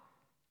God.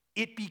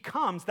 It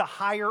becomes the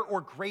higher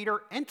or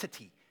greater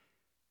entity.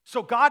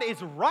 So God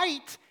is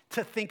right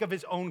to think of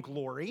his own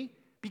glory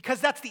because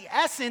that's the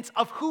essence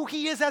of who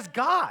he is as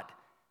God,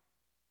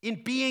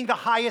 in being the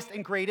highest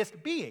and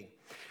greatest being.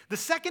 The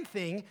second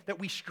thing that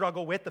we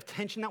struggle with, the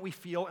tension that we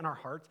feel in our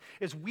hearts,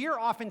 is we are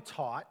often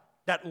taught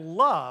that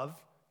love,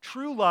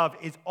 true love,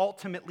 is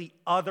ultimately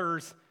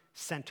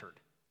others-centered.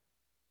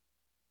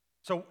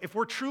 So if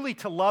we're truly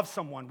to love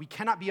someone, we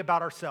cannot be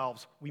about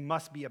ourselves, we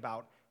must be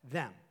about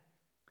them.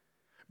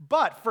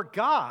 But for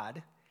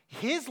God,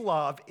 his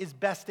love is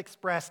best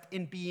expressed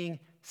in being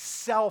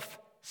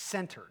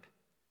self-centered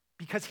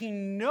because he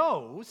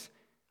knows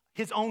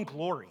his own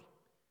glory.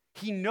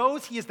 He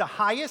knows he is the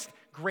highest,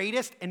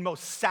 greatest, and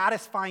most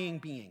satisfying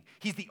being.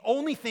 He's the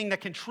only thing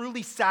that can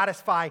truly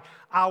satisfy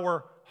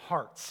our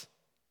hearts.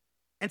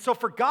 And so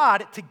for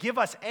God to give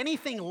us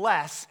anything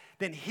less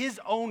than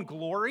his own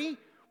glory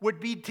would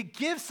be to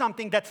give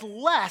something that's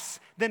less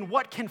than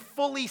what can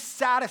fully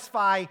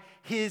satisfy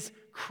his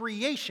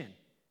creation.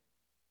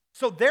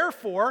 So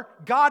therefore,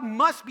 God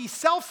must be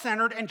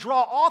self-centered and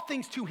draw all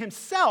things to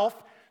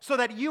himself so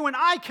that you and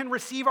I can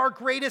receive our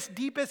greatest,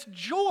 deepest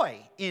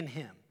joy in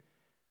him.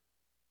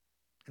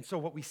 And so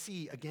what we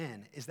see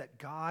again is that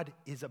God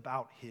is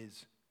about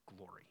his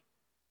glory,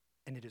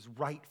 and it is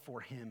right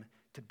for him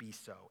to be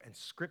so. And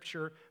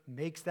Scripture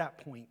makes that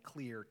point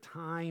clear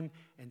time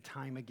and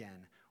time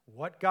again.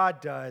 What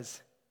God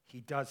does, he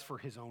does for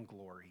his own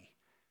glory,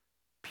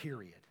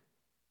 period.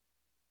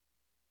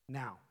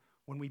 Now,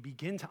 when we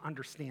begin to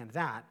understand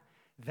that,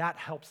 that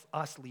helps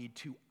us lead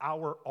to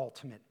our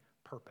ultimate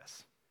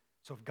purpose.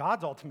 So if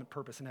God's ultimate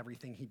purpose in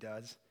everything he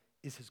does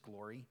is his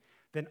glory,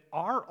 then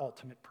our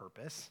ultimate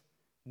purpose,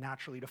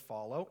 naturally to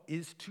follow,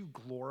 is to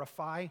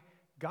glorify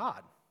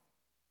God.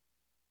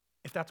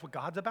 If that's what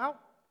God's about,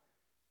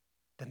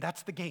 then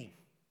that's the game.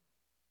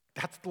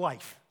 That's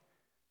life.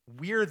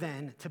 We're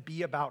then to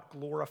be about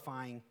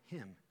glorifying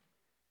him.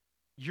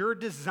 You're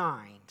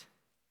designed,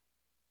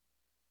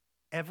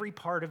 every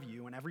part of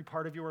you and every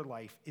part of your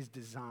life is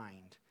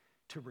designed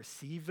to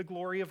receive the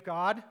glory of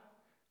God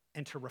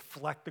and to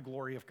reflect the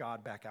glory of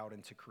God back out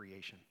into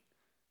creation.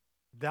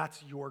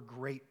 That's your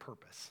great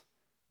purpose.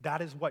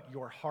 That is what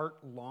your heart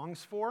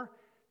longs for.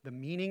 The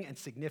meaning and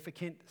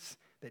significance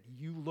that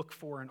you look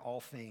for in all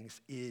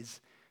things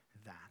is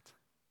that.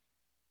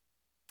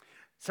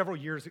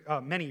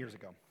 Many years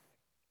ago,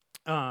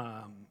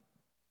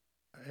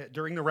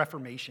 during the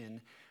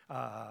Reformation,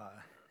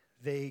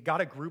 they got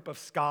a group of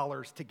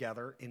scholars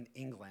together in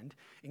England.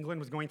 England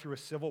was going through a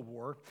civil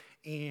war,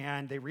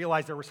 and they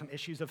realized there were some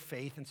issues of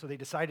faith, and so they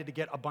decided to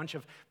get a bunch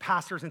of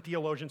pastors and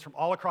theologians from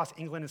all across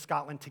England and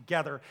Scotland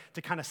together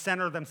to kind of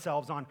center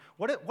themselves on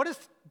what does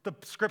the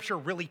Scripture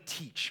really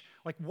teach?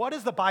 Like, what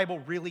is the Bible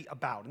really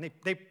about? And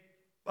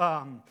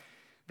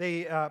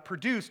they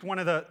produced one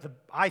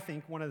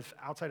of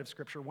outside of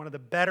Scripture, one of the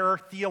better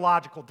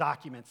theological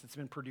documents that's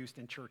been produced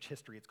in church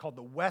history. It's called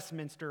the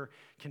Westminster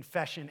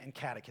Confession and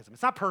Catechism.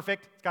 It's not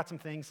perfect, it's got some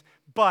things,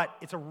 but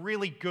it's a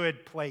really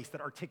good place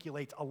that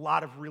articulates a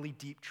lot of really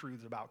deep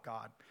truths about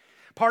God.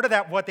 Part of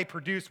that, what they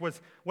produced, was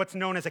what's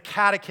known as a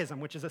catechism,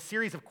 which is a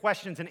series of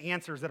questions and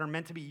answers that are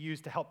meant to be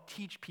used to help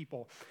teach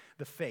people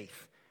the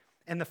faith.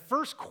 And the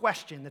first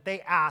question that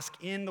they ask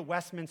in the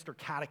Westminster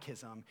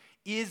Catechism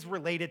is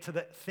related to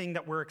the thing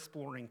that we're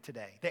exploring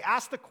today. They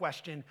ask the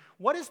question,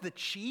 what is the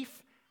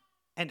chief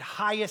and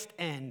highest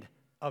end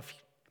of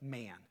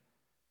man?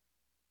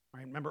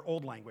 right? Remember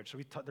old language, so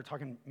they're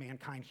talking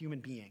mankind, human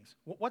beings.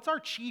 What's our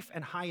chief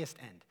and highest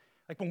end?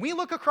 Like when we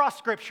look across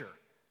Scripture,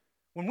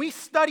 when we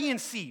study and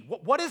see,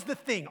 what is the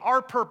thing,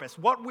 our purpose,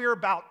 what we're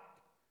about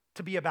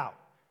to be about?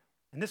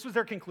 And this was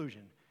their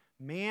conclusion.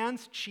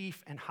 Man's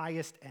chief and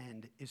highest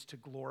end is to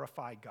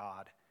glorify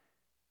God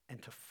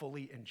and to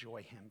fully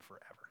enjoy him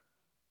forever.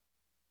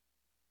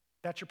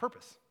 That's your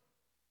purpose.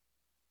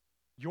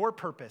 Your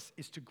purpose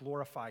is to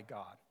glorify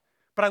God.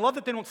 But I love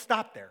that they don't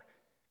stop there.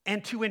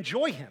 And to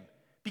enjoy him.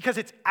 Because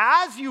it's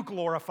as you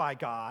glorify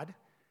God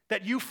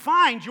that you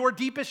find your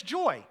deepest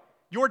joy,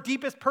 your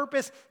deepest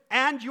purpose,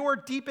 and your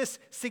deepest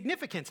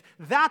significance.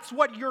 That's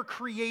what you're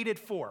created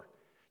for.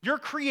 You're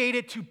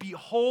created to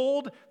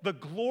behold the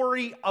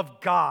glory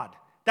of God.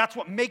 That's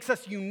what makes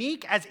us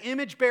unique as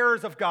image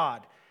bearers of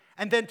God.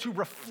 And then to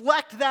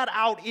reflect that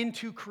out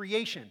into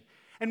creation.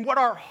 And what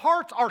our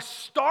hearts are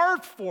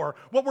starved for,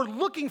 what we're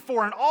looking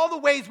for in all the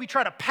ways we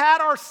try to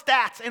pad our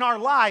stats in our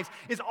lives,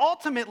 is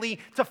ultimately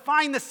to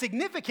find the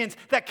significance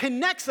that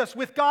connects us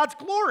with God's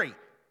glory.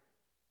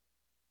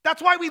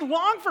 That's why we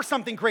long for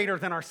something greater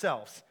than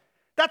ourselves.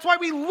 That's why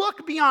we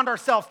look beyond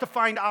ourselves to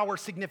find our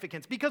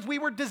significance, because we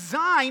were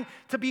designed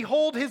to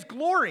behold his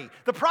glory.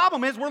 The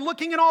problem is we're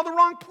looking in all the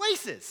wrong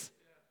places.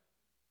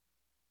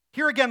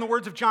 Here again, the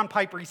words of John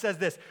Piper. He says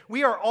this: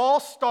 "We are all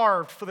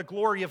starved for the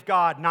glory of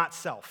God, not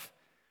self.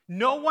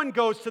 No one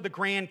goes to the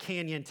Grand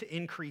Canyon to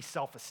increase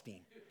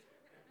self-esteem."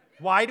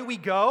 Why do we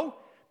go?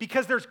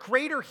 Because there's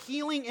greater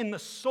healing in the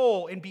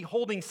soul in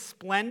beholding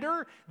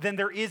splendor than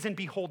there is in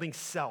beholding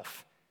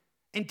self.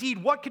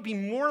 Indeed, what could be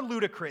more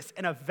ludicrous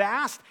in a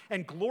vast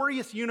and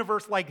glorious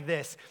universe like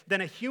this than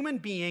a human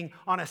being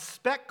on a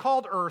speck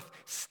called Earth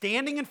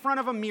standing in front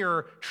of a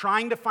mirror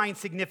trying to find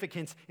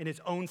significance in his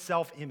own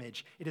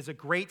self-image? It is a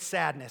great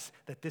sadness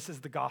that this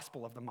is the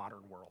gospel of the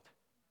modern world.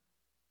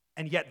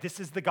 And yet this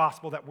is the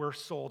gospel that we're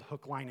sold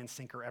hook, line, and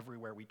sinker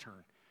everywhere we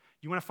turn.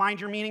 You want to find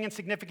your meaning and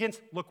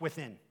significance? Look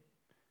within.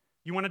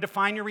 You want to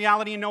define your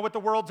reality and know what the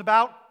world's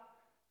about?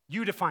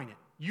 You define it.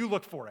 You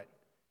look for it.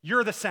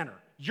 You're the center.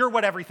 You're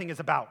what everything is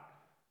about.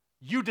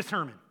 You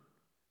determine.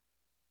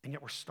 And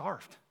yet we're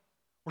starved.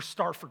 We're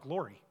starved for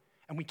glory.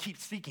 And we keep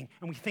seeking,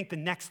 and we think the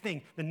next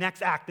thing, the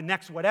next act, the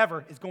next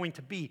whatever is going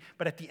to be.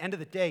 But at the end of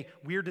the day,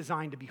 we're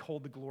designed to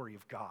behold the glory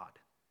of God.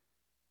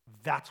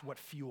 That's what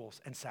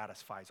fuels and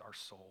satisfies our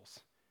souls.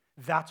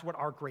 That's what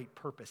our great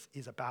purpose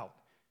is about,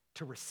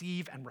 to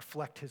receive and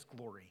reflect his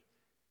glory.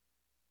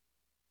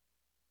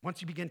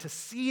 Once you begin to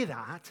see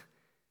that,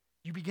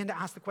 you begin to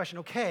ask the question,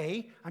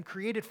 okay, I'm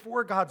created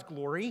for God's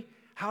glory.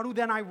 How do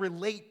then I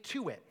relate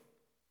to it?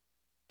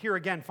 Here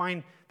again,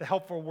 find the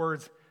helpful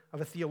words of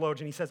a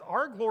theologian. He says,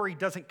 our glory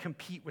doesn't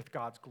compete with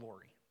God's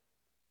glory.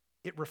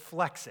 It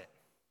reflects it.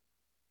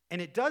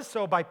 And it does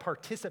so by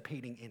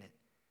participating in it.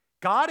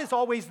 God is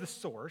always the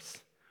source.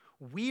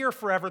 We are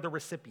forever the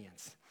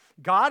recipients.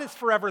 God is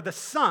forever the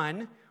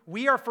sun.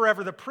 We are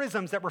forever the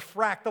prisms that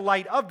refract the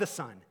light of the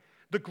sun.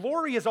 The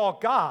glory is all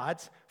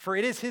God's, for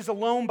it is his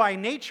alone by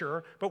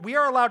nature, but we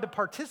are allowed to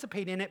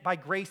participate in it by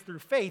grace through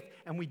faith,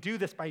 and we do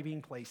this by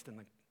being placed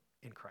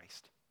in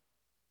Christ.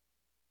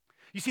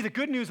 You see, the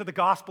good news of the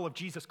gospel of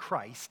Jesus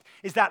Christ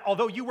is that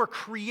although you were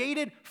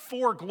created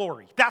for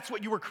glory, that's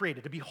what you were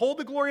created, to behold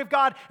the glory of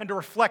God and to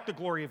reflect the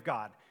glory of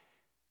God.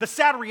 The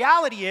sad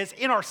reality is,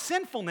 in our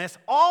sinfulness,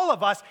 all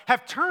of us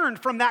have turned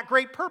from that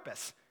great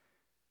purpose.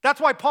 That's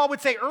why Paul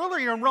would say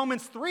earlier in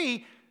Romans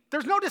 3,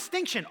 there's no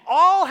distinction.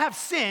 All have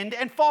sinned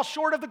and fall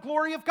short of the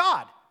glory of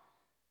God.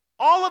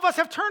 All of us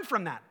have turned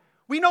from that.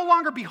 We no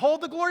longer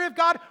behold the glory of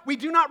God. We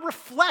do not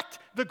reflect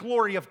the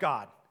glory of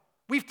God.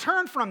 We've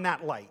turned from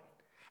that light.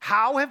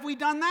 How have we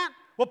done that?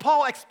 Well,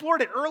 Paul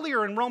explored it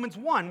earlier in Romans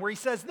 1, where he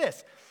says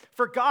this: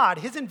 "For God,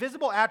 his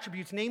invisible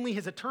attributes, namely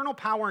his eternal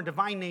power and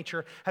divine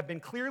nature, have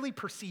been clearly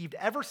perceived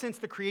ever since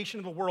the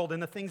creation of the world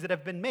and the things that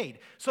have been made.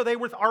 So they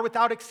are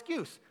without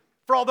excuse.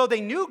 For although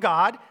they knew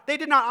God, they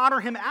did not honor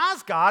him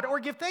as God or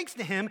give thanks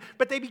to him,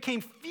 but they became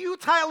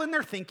futile in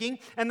their thinking,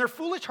 and their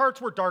foolish hearts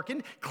were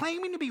darkened.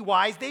 Claiming to be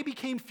wise, they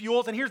became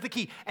fools," and here's the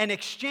key, "and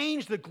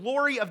exchanged the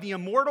glory of the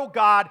immortal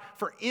God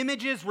for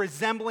images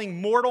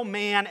resembling mortal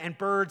man and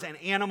birds and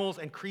animals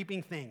and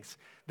creeping things.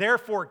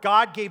 Therefore,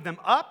 God gave them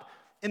up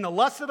in the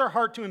lust of their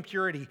heart to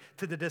impurity,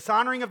 to the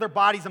dishonoring of their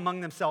bodies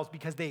among themselves,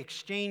 because they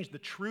exchanged the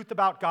truth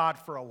about God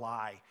for a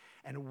lie,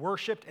 and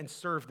worshiped and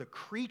served the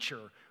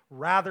creature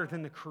rather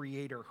than the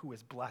Creator, who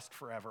is blessed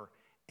forever.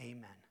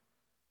 Amen."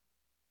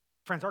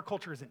 Friends, our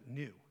culture isn't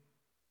new.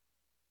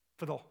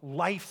 For the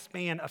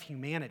lifespan of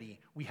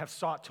humanity, we have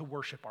sought to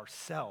worship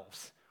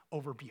ourselves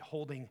over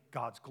beholding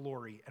God's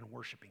glory and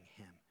worshiping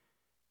him.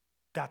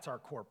 That's our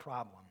core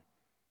problem.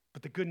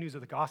 But the good news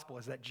of the gospel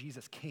is that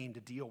Jesus came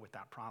to deal with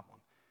that problem.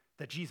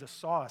 That Jesus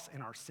saw us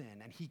in our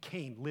sin, and he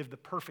came, lived the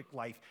perfect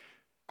life,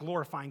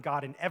 glorifying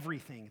God in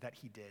everything that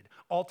he did,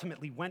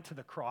 ultimately went to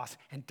the cross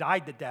and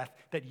died the death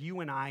that you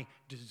and I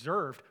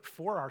deserved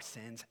for our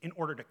sins in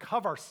order to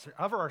cover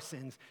our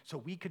sins so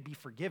we could be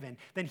forgiven,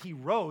 then he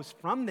rose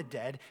from the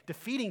dead,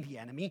 defeating the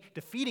enemy,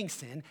 defeating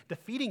sin,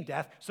 defeating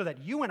death, so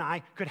that you and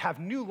I could have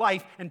new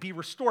life and be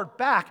restored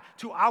back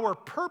to our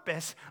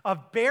purpose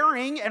of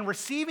bearing and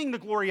receiving the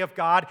glory of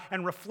God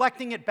and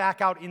reflecting it back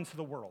out into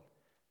the world.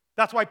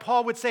 That's why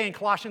Paul would say in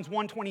Colossians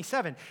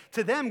 1:27,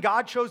 to them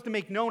God chose to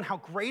make known how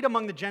great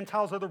among the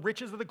Gentiles are the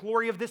riches of the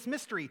glory of this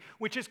mystery,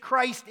 which is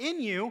Christ in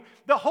you,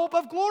 the hope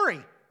of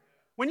glory.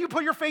 When you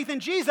put your faith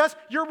in Jesus,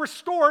 you're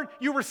restored,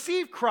 you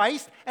receive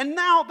Christ, and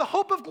now the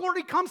hope of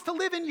glory comes to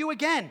live in you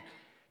again.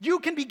 You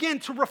can begin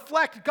to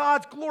reflect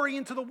God's glory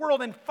into the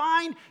world and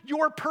find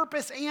your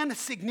purpose and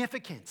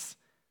significance.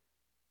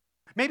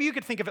 Maybe you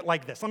could think of it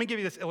like this. Let me give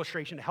you this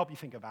illustration to help you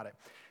think about it.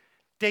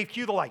 Dave,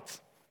 cue the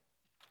lights.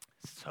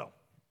 So,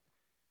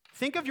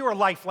 think of your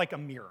life like a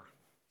mirror.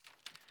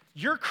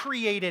 You're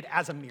created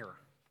as a mirror,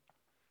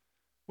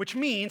 which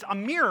means a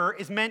mirror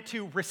is meant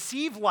to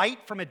receive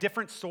light from a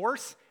different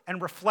source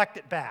and reflect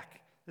it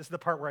back. This is the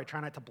part where I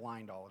try not to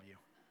blind all of you,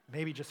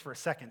 maybe just for a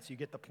second so you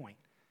get the point.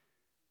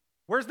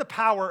 Where's the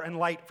power and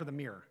light for the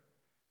mirror?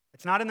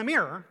 It's not in the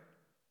mirror,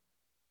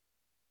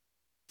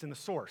 it's in the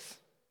source.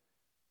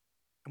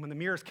 And when the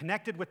mirror is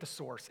connected with the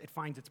source, it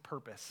finds its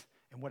purpose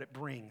and what it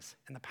brings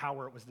and the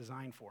power it was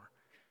designed for.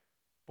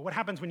 But what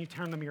happens when you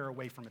turn the mirror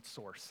away from its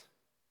source?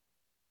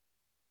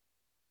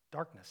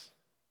 Darkness.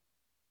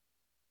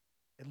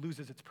 It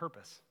loses its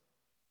purpose.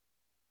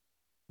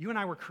 You and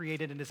I were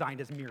created and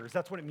designed as mirrors.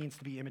 That's what it means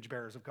to be image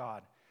bearers of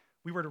God.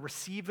 We were to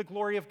receive the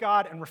glory of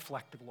God and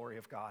reflect the glory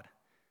of God.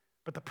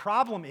 But the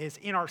problem is,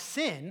 in our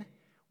sin,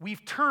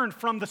 we've turned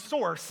from the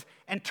source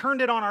and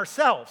turned it on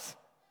ourselves.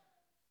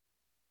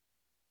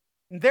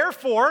 And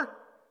therefore,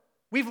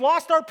 we've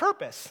lost our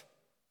purpose.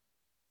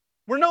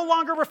 We're no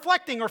longer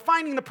reflecting or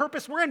finding the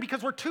purpose we're in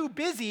because we're too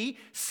busy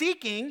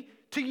seeking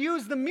to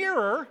use the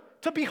mirror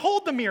to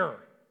behold the mirror.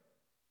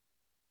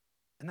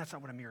 And that's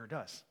not what a mirror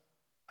does.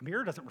 A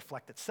mirror doesn't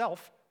reflect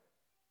itself.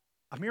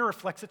 A mirror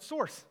reflects its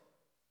source.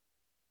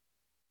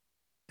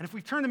 And if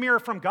we turn the mirror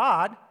from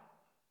God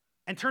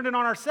and turn it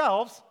on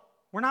ourselves,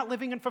 we're not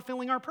living and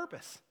fulfilling our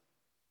purpose.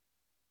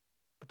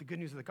 But the good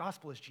news of the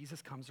gospel is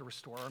Jesus comes to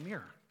restore our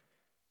mirror.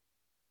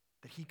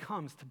 That he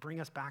comes to bring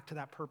us back to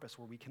that purpose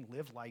where we can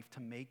live life to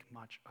make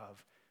much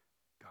of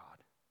God.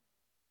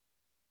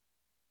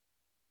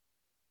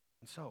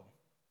 And so,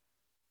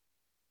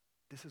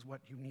 this is what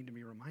you need to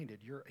be reminded.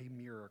 You're a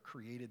mirror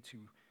created to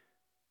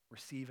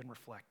receive and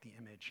reflect the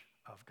image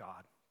of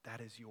God. That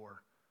is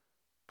your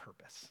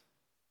purpose.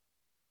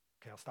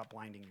 Okay, I'll stop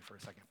blinding you for a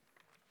second.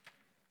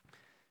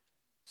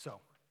 So,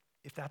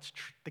 if that's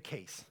the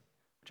case,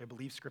 which I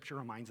believe Scripture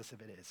reminds us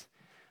of it is,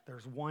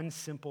 there's one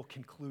simple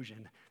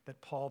conclusion that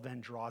Paul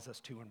then draws us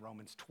to in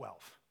Romans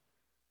 12.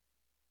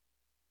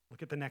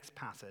 Look at the next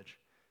passage.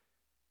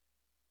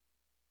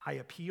 I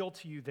appeal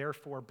to you,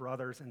 therefore,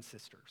 brothers and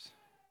sisters.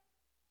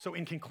 So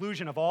in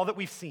conclusion of all that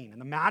we've seen, in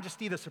the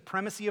majesty, the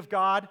supremacy of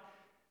God,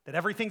 that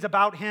everything's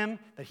about him,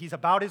 that he's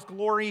about his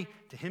glory,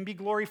 to him be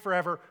glory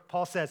forever,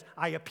 Paul says,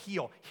 I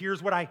appeal.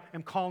 Here's what I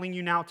am calling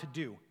you now to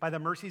do. By the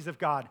mercies of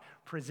God,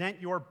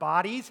 present your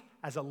bodies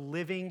as a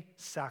living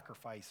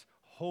sacrifice,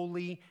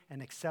 holy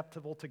and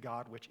acceptable to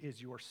God, which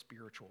is your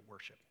spiritual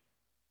worship.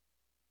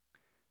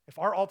 If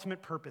our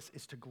ultimate purpose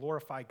is to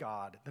glorify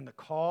God, then the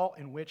call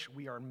in which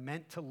we are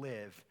meant to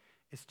live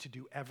is to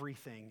do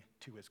everything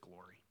to his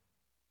glory.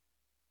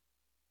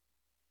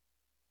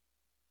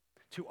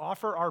 To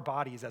offer our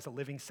bodies as a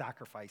living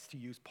sacrifice, to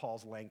use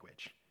Paul's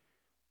language,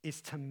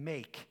 is to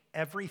make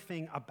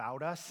everything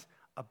about us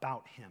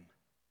about him.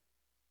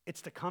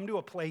 It's to come to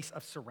a place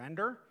of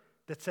surrender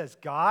that says,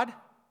 God,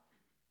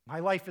 my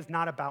life is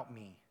not about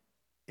me,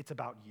 it's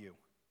about you.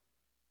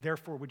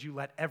 Therefore, would you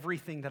let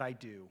everything that I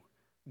do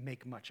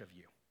make much of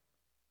you?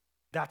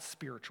 That's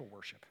spiritual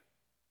worship.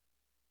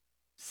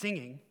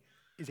 Singing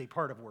is a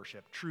part of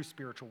worship. True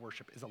spiritual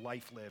worship is a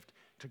life lived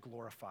to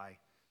glorify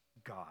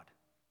God.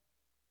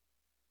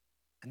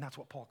 And that's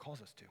what Paul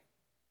calls us to.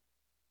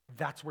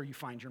 That's where you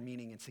find your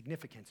meaning and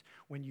significance,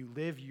 when you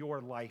live your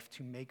life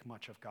to make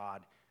much of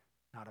God,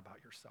 not about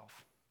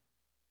yourself.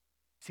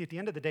 See, at the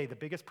end of the day, the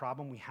biggest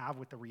problem we have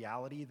with the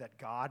reality that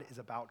God is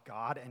about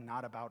God and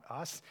not about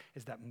us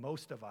is that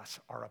most of us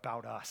are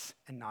about us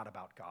and not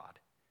about God.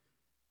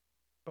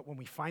 But when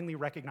we finally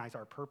recognize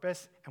our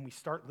purpose and we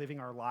start living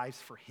our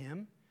lives for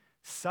him,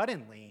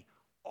 suddenly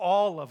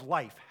all of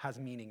life has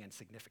meaning and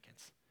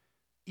significance,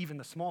 even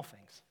the small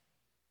things.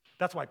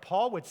 That's why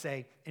Paul would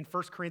say in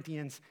 1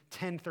 Corinthians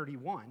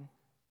 10:31,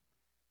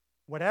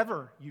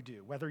 whatever you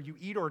do, whether you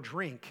eat or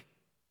drink,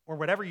 or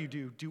whatever you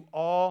do, do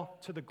all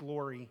to the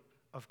glory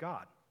of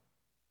God.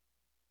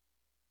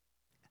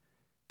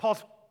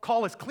 Paul's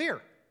call is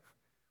clear.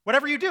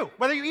 Whatever you do,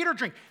 whether you eat or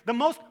drink, the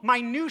most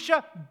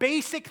minutia,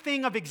 basic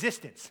thing of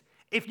existence.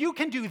 If you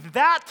can do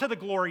that to the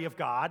glory of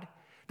God,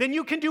 then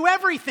you can do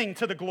everything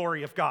to the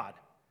glory of God.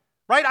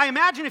 Right? I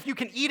imagine if you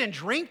can eat and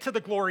drink to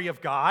the glory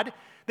of God,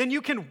 then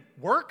you can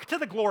work to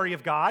the glory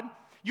of God.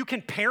 You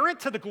can parent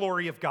to the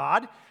glory of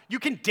God. You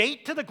can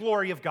date to the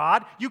glory of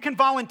God. You can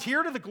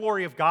volunteer to the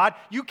glory of God.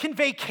 You can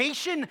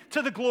vacation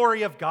to the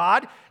glory of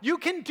God. You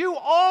can do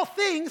all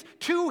things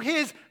to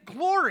his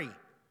glory.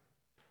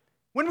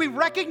 When we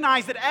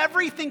recognize that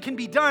everything can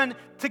be done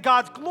to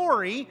God's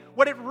glory,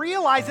 what it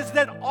realizes is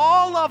that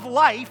all of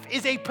life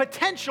is a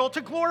potential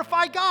to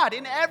glorify God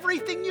in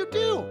everything you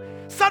do.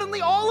 Suddenly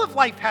all of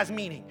life has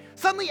meaning.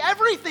 Suddenly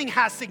everything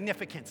has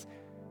significance.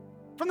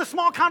 From the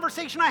small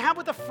conversation I have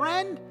with a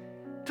friend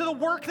to the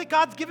work that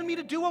God's given me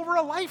to do over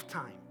a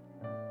lifetime.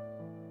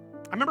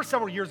 I remember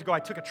several years ago, I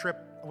took a trip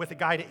with a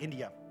guy to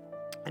India,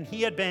 and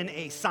he had been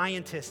a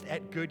scientist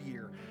at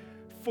Goodyear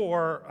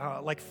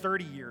for like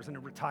 30 years and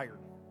had retired.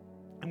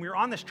 And we were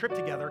on this trip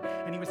together,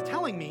 and he was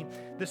telling me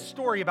this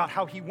story about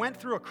how he went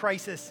through a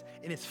crisis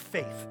in his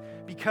faith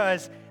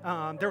because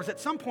there was at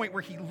some point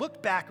where he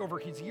looked back over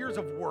his years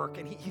of work,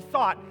 and he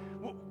thought,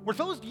 were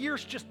those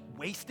years just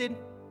wasted?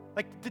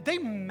 Like, did they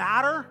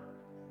matter?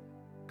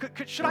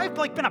 Should I have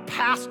been a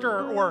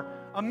pastor or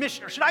a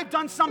missionary? Should I have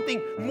done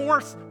something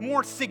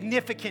more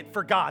significant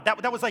for God?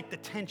 That was like the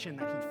tension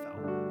that he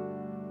felt.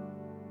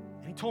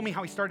 And he told me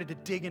how he started to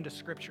dig into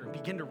Scripture and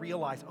begin to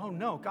realize, oh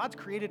no, God's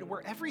created it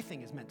where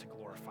everything is meant to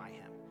glorify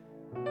him.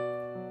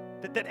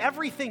 That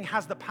everything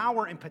has the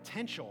power and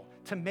potential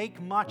to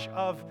make much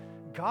of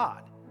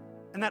God.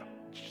 And that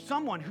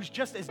someone who's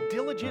just as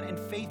diligent and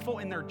faithful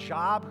in their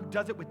job, who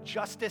does it with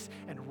justice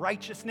and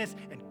righteousness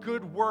and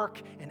good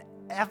work and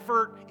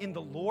effort in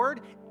the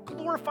Lord,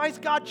 glorifies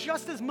God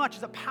just as much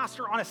as a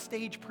pastor on a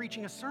stage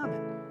preaching a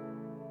sermon.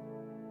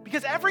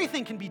 Because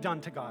everything can be done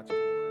to God's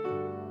glory.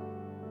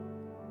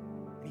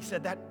 And he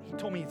said that, he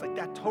told me, he's like,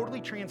 that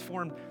totally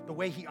transformed the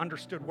way he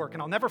understood work.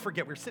 And I'll never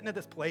forget, we were sitting at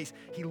this place,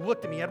 he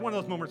looked at me, he had one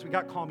of those moments, we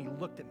got calm, he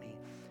looked at me,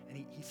 and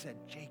he said,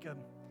 Jacob,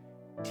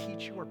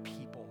 teach your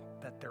people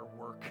that their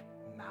work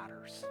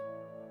matters.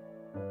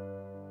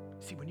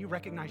 See, when you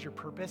recognize your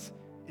purpose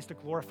is to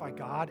glorify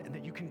God and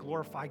that you can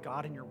glorify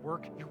God in your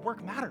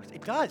work matters.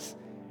 It does.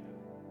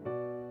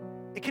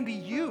 It can be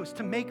used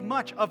to make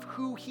much of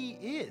who he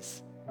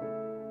is.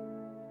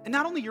 And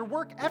not only your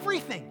work,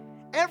 everything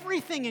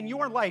in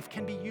your life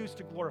can be used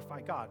to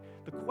glorify God.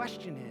 The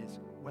question is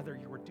whether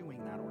you are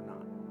doing that or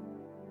not.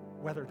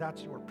 Whether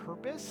that's your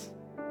purpose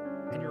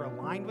and you're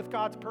aligned with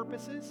God's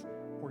purposes,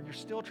 or you're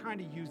still trying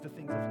to use the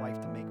things of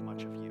life to make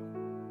much of you.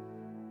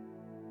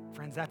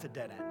 Friends, that's a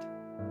dead end.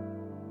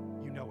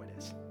 You know it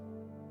is.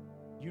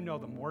 You know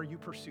the more you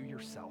pursue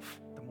yourself,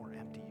 the more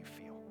empty you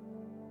feel.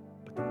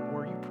 But the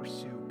more you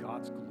pursue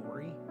God's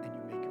glory and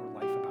you make your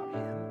life about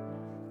him,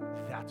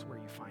 that's where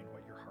you find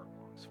what your heart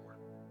longs for.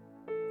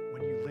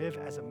 When you live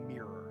as a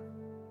mirror,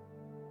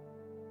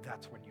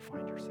 that's when you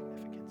find your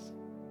significance.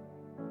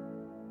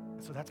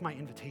 And so that's my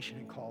invitation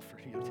and call for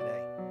you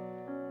today.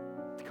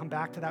 To come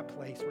back to that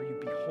place where you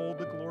behold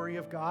the glory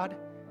of God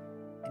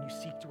and you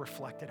seek to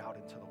reflect it out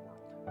into the world.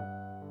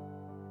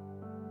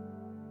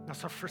 Now,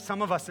 so for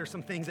some of us, there's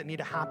some things that need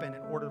to happen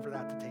in order for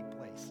that to take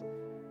place.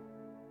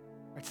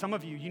 Right? Some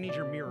of you need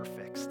your mirror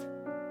fixed.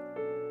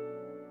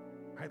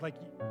 Right? Like,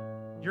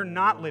 you're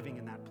not living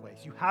in that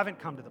place. You haven't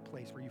come to the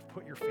place where you've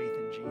put your faith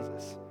in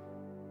Jesus,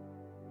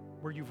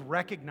 where you've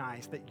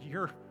recognized that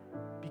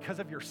because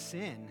of your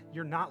sin,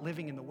 you're not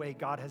living in the way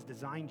God has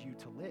designed you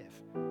to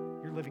live.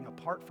 You're living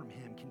apart from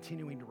him,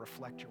 continuing to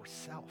reflect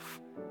yourself.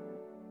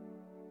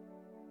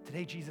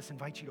 Today, Jesus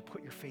invites you to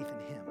put your faith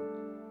in him.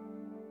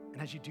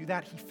 And as you do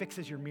that, he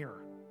fixes your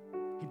mirror.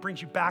 He brings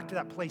you back to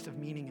that place of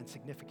meaning and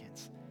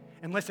significance.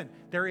 And listen,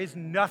 there is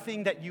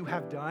nothing that you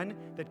have done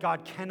that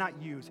God cannot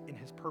use in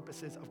his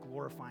purposes of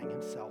glorifying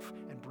himself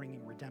and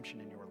bringing redemption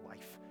in your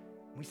life.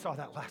 And we saw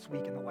that last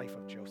week in the life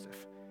of Joseph.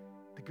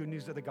 The good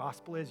news of the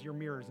gospel is your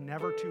mirror is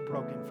never too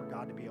broken for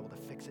God to be able to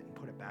fix it and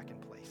put it back in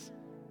place.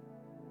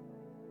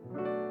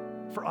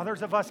 For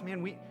others of us,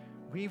 man,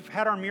 we've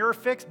had our mirror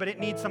fixed, but it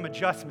needs some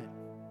adjustment.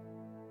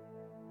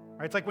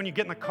 Right? It's like when you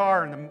get in the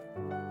car and the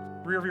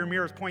rear of your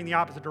mirror is pointing the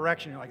opposite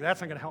direction. You're like,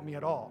 that's not going to help me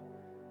at all.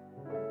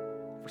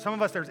 For some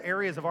of us, there's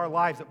areas of our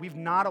lives that we've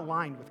not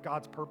aligned with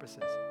God's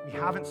purposes. We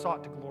haven't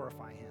sought to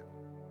glorify him.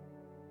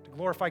 To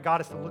glorify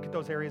God is to look at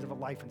those areas of a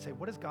life and say,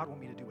 what does God want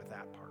me to do with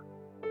that part?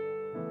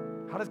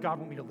 How does God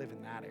want me to live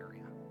in that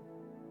area?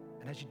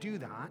 And as you do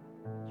that,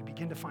 you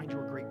begin to find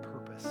your great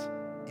purpose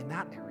in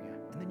that area.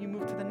 And then you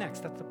move to the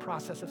next. That's the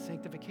process of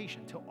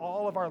sanctification, till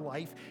all of our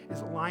life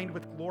is aligned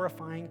with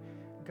glorifying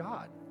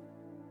God.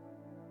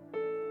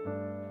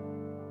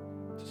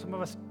 So some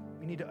of us,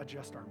 we need to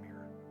adjust our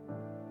mirror.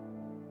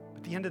 But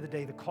at the end of the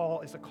day, the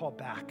call is a call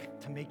back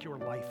to make your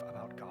life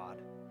about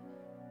God,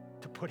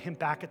 to put him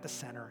back at the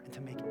center, and to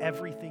make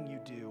everything you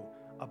do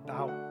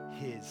about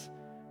his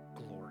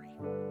glory.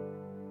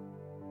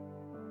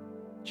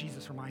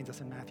 Jesus reminds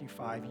us in Matthew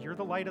 5, you're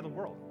the light of the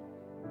world.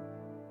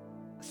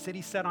 A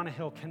city set on a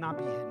hill cannot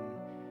be hidden,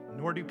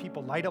 nor do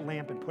people light a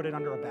lamp and put it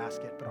under a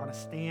basket, but on a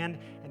stand,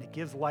 and it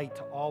gives light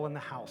to all in the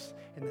house.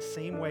 In the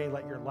same way,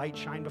 let your light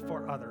shine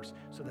before others,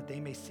 so that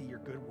they may see your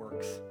good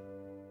works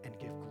and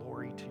give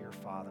glory to your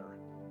Father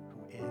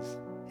who is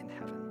in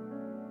heaven.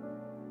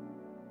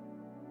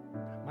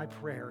 My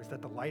prayer is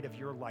that the light of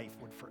your life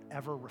would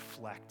forever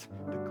reflect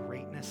the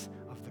greatness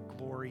of the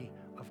glory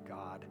of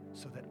God,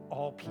 so that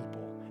all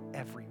people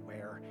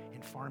everywhere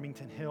in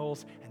Farmington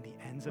Hills and the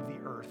ends of the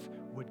earth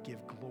would give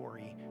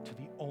glory to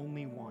the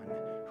only one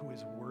who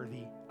is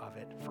worthy of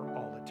it for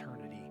all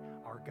eternity,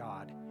 our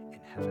God in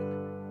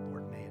heaven.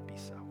 Lord, may it be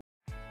so.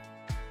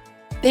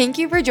 Thank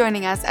you for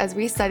joining us as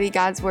we study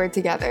God's Word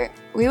together.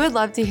 We would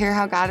love to hear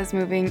how God is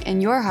moving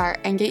in your heart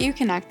and get you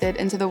connected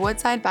into the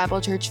Woodside Bible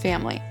Church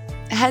family.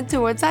 Head to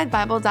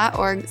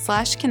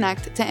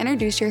woodsidebible.org/connect to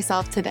introduce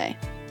yourself today.